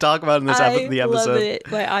whatever we talk about in this the episode. Love it.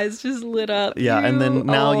 My eyes just lit up. Yeah, and then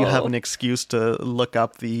now you have Oh. an excuse to look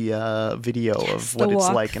up the video of what The it's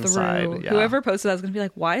walk like through. inside. Yeah. Whoever posted that is going to be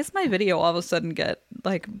like, why does my video all of a sudden get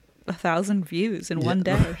like 1,000 views in one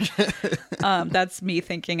day? That's me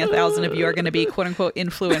thinking 1,000 of you are going to be quote unquote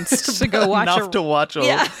influenced to go watch enough to watch a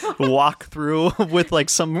Yeah. walk through with like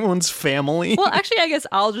someone's family. Well, actually, I guess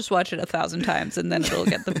I'll just watch it 1,000 times and then it'll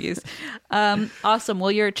get the views. Awesome.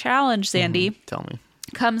 Well, your challenge, Sandy, Tell me.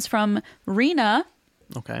 comes from Rena.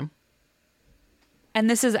 Okay. And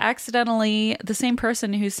this is accidentally the same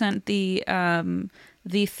person who sent the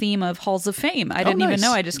theme of Halls of Fame. I didn't even nice.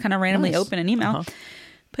 know. I just kind of randomly Nice. opened an email.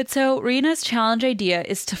 But so Rena's challenge idea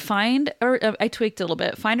is to find, or I tweaked a little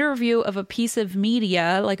bit, find a review of a piece of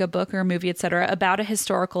media, like a book or a movie, etc., about a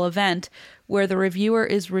historical event where the reviewer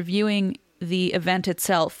is reviewing the event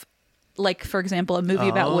itself. Like, for example, a movie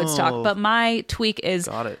about Woodstock. But my tweak is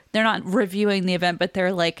Got it. they're not reviewing the event, but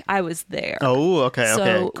they're like, I was there. Oh, okay, So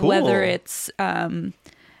okay. Cool. whether it's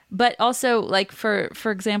but also like for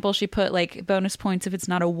example, she put like bonus points if it's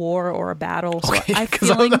not a war or a battle. So I because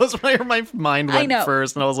feeling, that was where my mind I went know.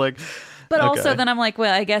 first, and I was like, but okay. also then I'm like,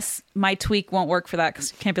 well, I guess my tweak won't work for that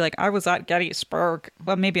because you can't be like, I was at Gettysburg.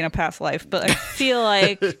 Well, maybe in a past life, but I feel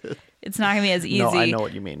like it's not gonna be as easy. No, I know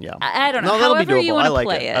what you mean. Yeah, I don't know. No, that'll be However you doable. want I to like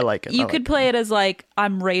play it. it. I like it. You I like could play it as like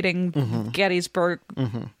I'm rating Gettysburg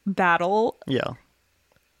battle. Yeah.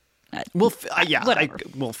 We'll whatever.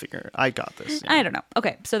 we'll figure. I got this. Yeah. I don't know.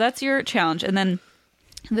 Okay, so that's your challenge. And then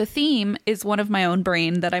the theme is one of my own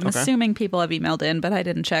brain that I'm assuming people have emailed in, but I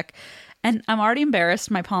didn't check. And I'm already embarrassed.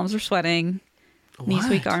 My palms are sweating. Knees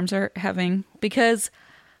weak, What? arms are having. Because,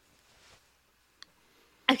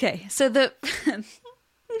 okay, so the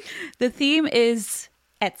theme is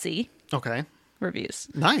Etsy Okay. reviews.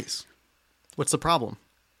 Nice. What's the problem?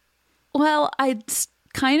 Well, I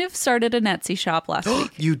kind of started an Etsy shop last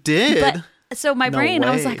week. You did? But So my No brain,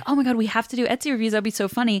 I was way. like, oh my God, we have to do Etsy reviews. That'd be so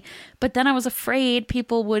funny. But then I was afraid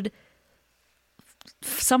people would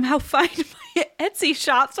somehow find my Etsy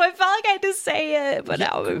shop. So I felt like I had to say it, but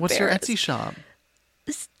now I'm What's your embarrassed. Etsy shop?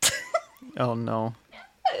 Oh no.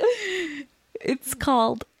 It's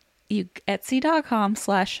called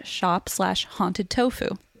Etsy.com/shop/haunted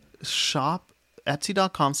tofu. Shop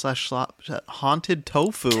Etsy.com/shop haunted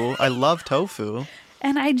tofu. I love tofu.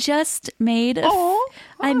 And I just made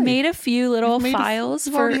I made a few little files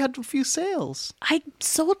You've for already had a few sales. I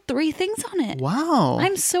sold 3 things on it. Wow.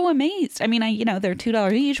 I'm so amazed. I mean, they're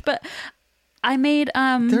 $2 each, but I made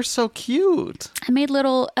They're so cute. I made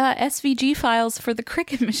little SVG files for the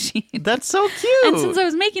Cricut machine. That's so cute. And since I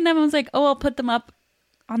was making them, I was like, oh, I'll put them up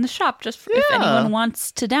on the shop just if anyone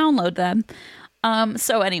wants to download them.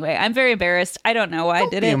 So anyway, I'm very embarrassed. I don't know why I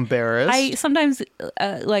did be it. embarrassed. I sometimes,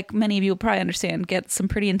 like many of you will probably understand, get some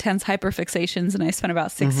pretty intense hyperfixations, and I spent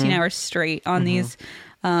about 16 hours straight on these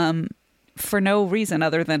for no reason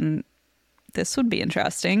other than this would be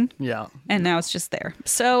interesting. Yeah. And now it's just there.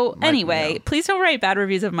 So anyway, please don't write bad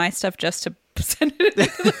reviews of my stuff just to send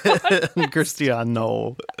it. Christian,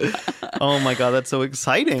 no. Oh my God, that's so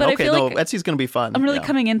exciting. But I Okay, feel no, like Etsy's going to be fun. I'm really Yeah.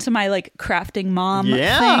 coming into my like crafting mom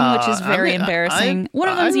Yeah, thing, which is very I mean, embarrassing. One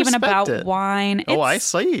of I them's even respect about it. wine. Oh, I It's-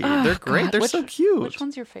 see. They're great. God, They're so cute. Which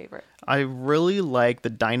one's your favorite? I really like the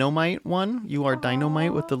Dynamite one. You are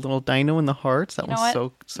Dynamite with the little dino in the hearts. That You know one's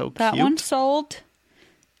what? so That cute. one sold.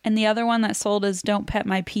 And the other one that sold is Don't Pet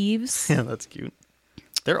My Peeves. Yeah, that's cute.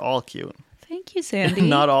 They're all cute. Thank you, Sandy.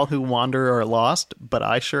 Not all who wander are lost, but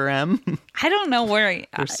I sure am. I don't know where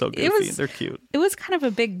They're so goofy. it was. They're cute. It was kind of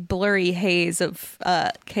a big blurry haze of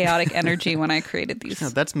chaotic energy when I created these. Yeah,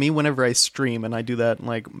 that's me whenever I stream, and I do that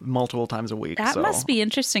like multiple times a week. That so must be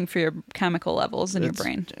interesting for your chemical levels in your it's,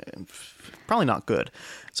 brain. Probably not good.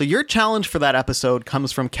 So your challenge for that episode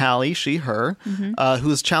comes from Callie, she, her,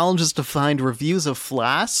 whose challenge is to find reviews of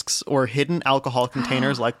flasks or hidden alcohol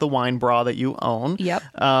containers like the wine bra that you own. Yep.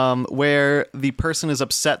 Where the person is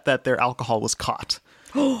upset that their alcohol was caught.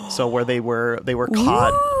 So where they were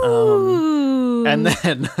caught. And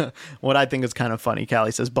then what I think is kind of funny,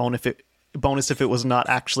 Callie says, bonus if it was not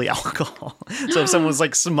actually alcohol. So if someone was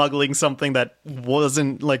like smuggling something that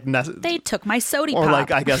wasn't like They took my sody or pop.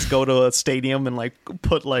 like I guess go to a stadium and like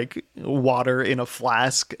put like water in a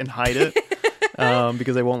flask and hide it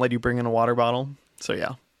because they won't let you bring in a water bottle. So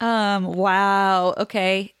yeah. Wow.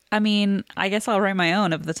 Okay. I mean, I guess I'll write my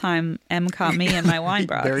own of the time M caught me in my wine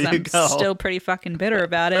bra. There 'Cause you I'm go. still pretty fucking bitter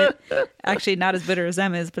about it. Actually, not as bitter as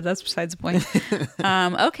M is, but that's besides the point.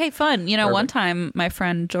 Okay, fun. One time my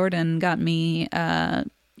friend Jordan got me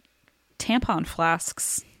tampon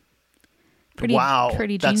flasks. Pretty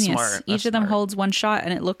That's genius. smart. Each That's of them smart. holds one shot,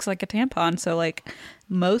 and it looks like a tampon. So, like,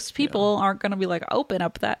 most people aren't going to be like, open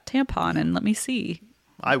up that tampon and let me see.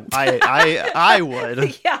 I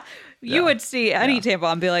would. Yeah. You would see any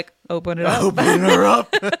tampon and be like, open it up. Open her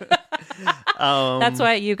up. That's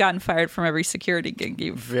why you've gotten fired from every security gig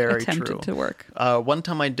you've Very attempted true. to work. One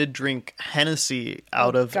time I did drink Hennessy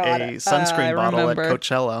out of God. a sunscreen I bottle at remember.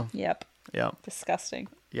 Coachella. Yep. Yeah. Disgusting.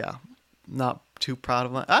 Yeah. Not too proud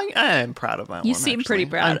of that. I am proud of that one. You seem pretty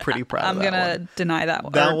actually. proud. I'm pretty proud I'm of that gonna one. deny that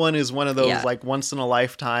one. That one is one of those Yeah. like once in a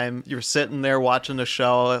lifetime. You're sitting there watching a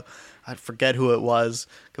show. I forget who it was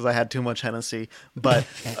because I had too much Hennessy. But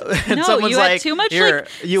and No, someone's you had like, too much, "Here,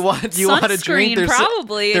 like, you want a drink? sunscreen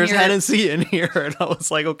probably in There's your-" Hennessy in here." And I was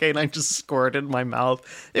like, "Okay," and I just squirted in my mouth.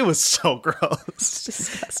 It was so gross.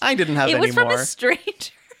 Disgusting. I didn't have It any was from more. a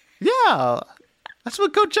stranger. Yeah. That's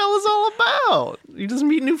what Coachella's all about. You just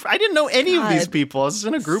meet new. I didn't know any of these God. people. I was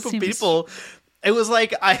in a group of Seems- people. It was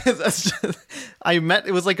like I met.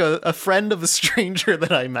 It was like a friend of a stranger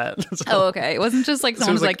that I met. So Oh, okay. It wasn't just like it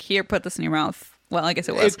someone was was like- like, here, put this in your mouth. Well, I guess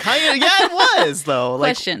it was. it kind of it was though.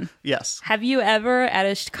 Like, Question. Yes. Have you ever at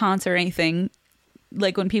a concert or anything,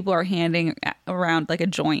 like when people are handing around like a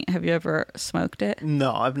joint, have you ever smoked it?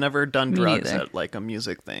 No, I've never done Me drugs neither. at like a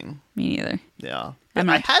music thing. Me neither. Yeah. I'm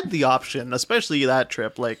I not- had the option, especially that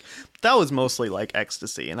trip. Like that was mostly like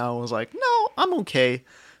ecstasy, and I was like, no, I'm okay.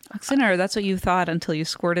 Oxyner, that's what you thought until you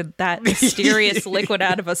squirted that mysterious liquid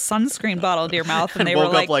out of a sunscreen bottle into your mouth, and And they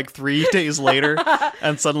woke were up like 3 days later,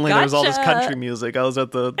 and suddenly there was all this Gotcha. country music. I was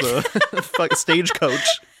at the fuck stagecoach.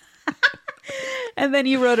 and then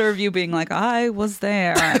you wrote a review being like, I was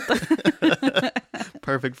there.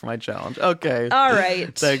 Perfect for my challenge. Okay. All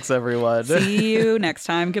right. Thanks, everyone. See you next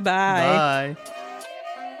time. Goodbye. Bye.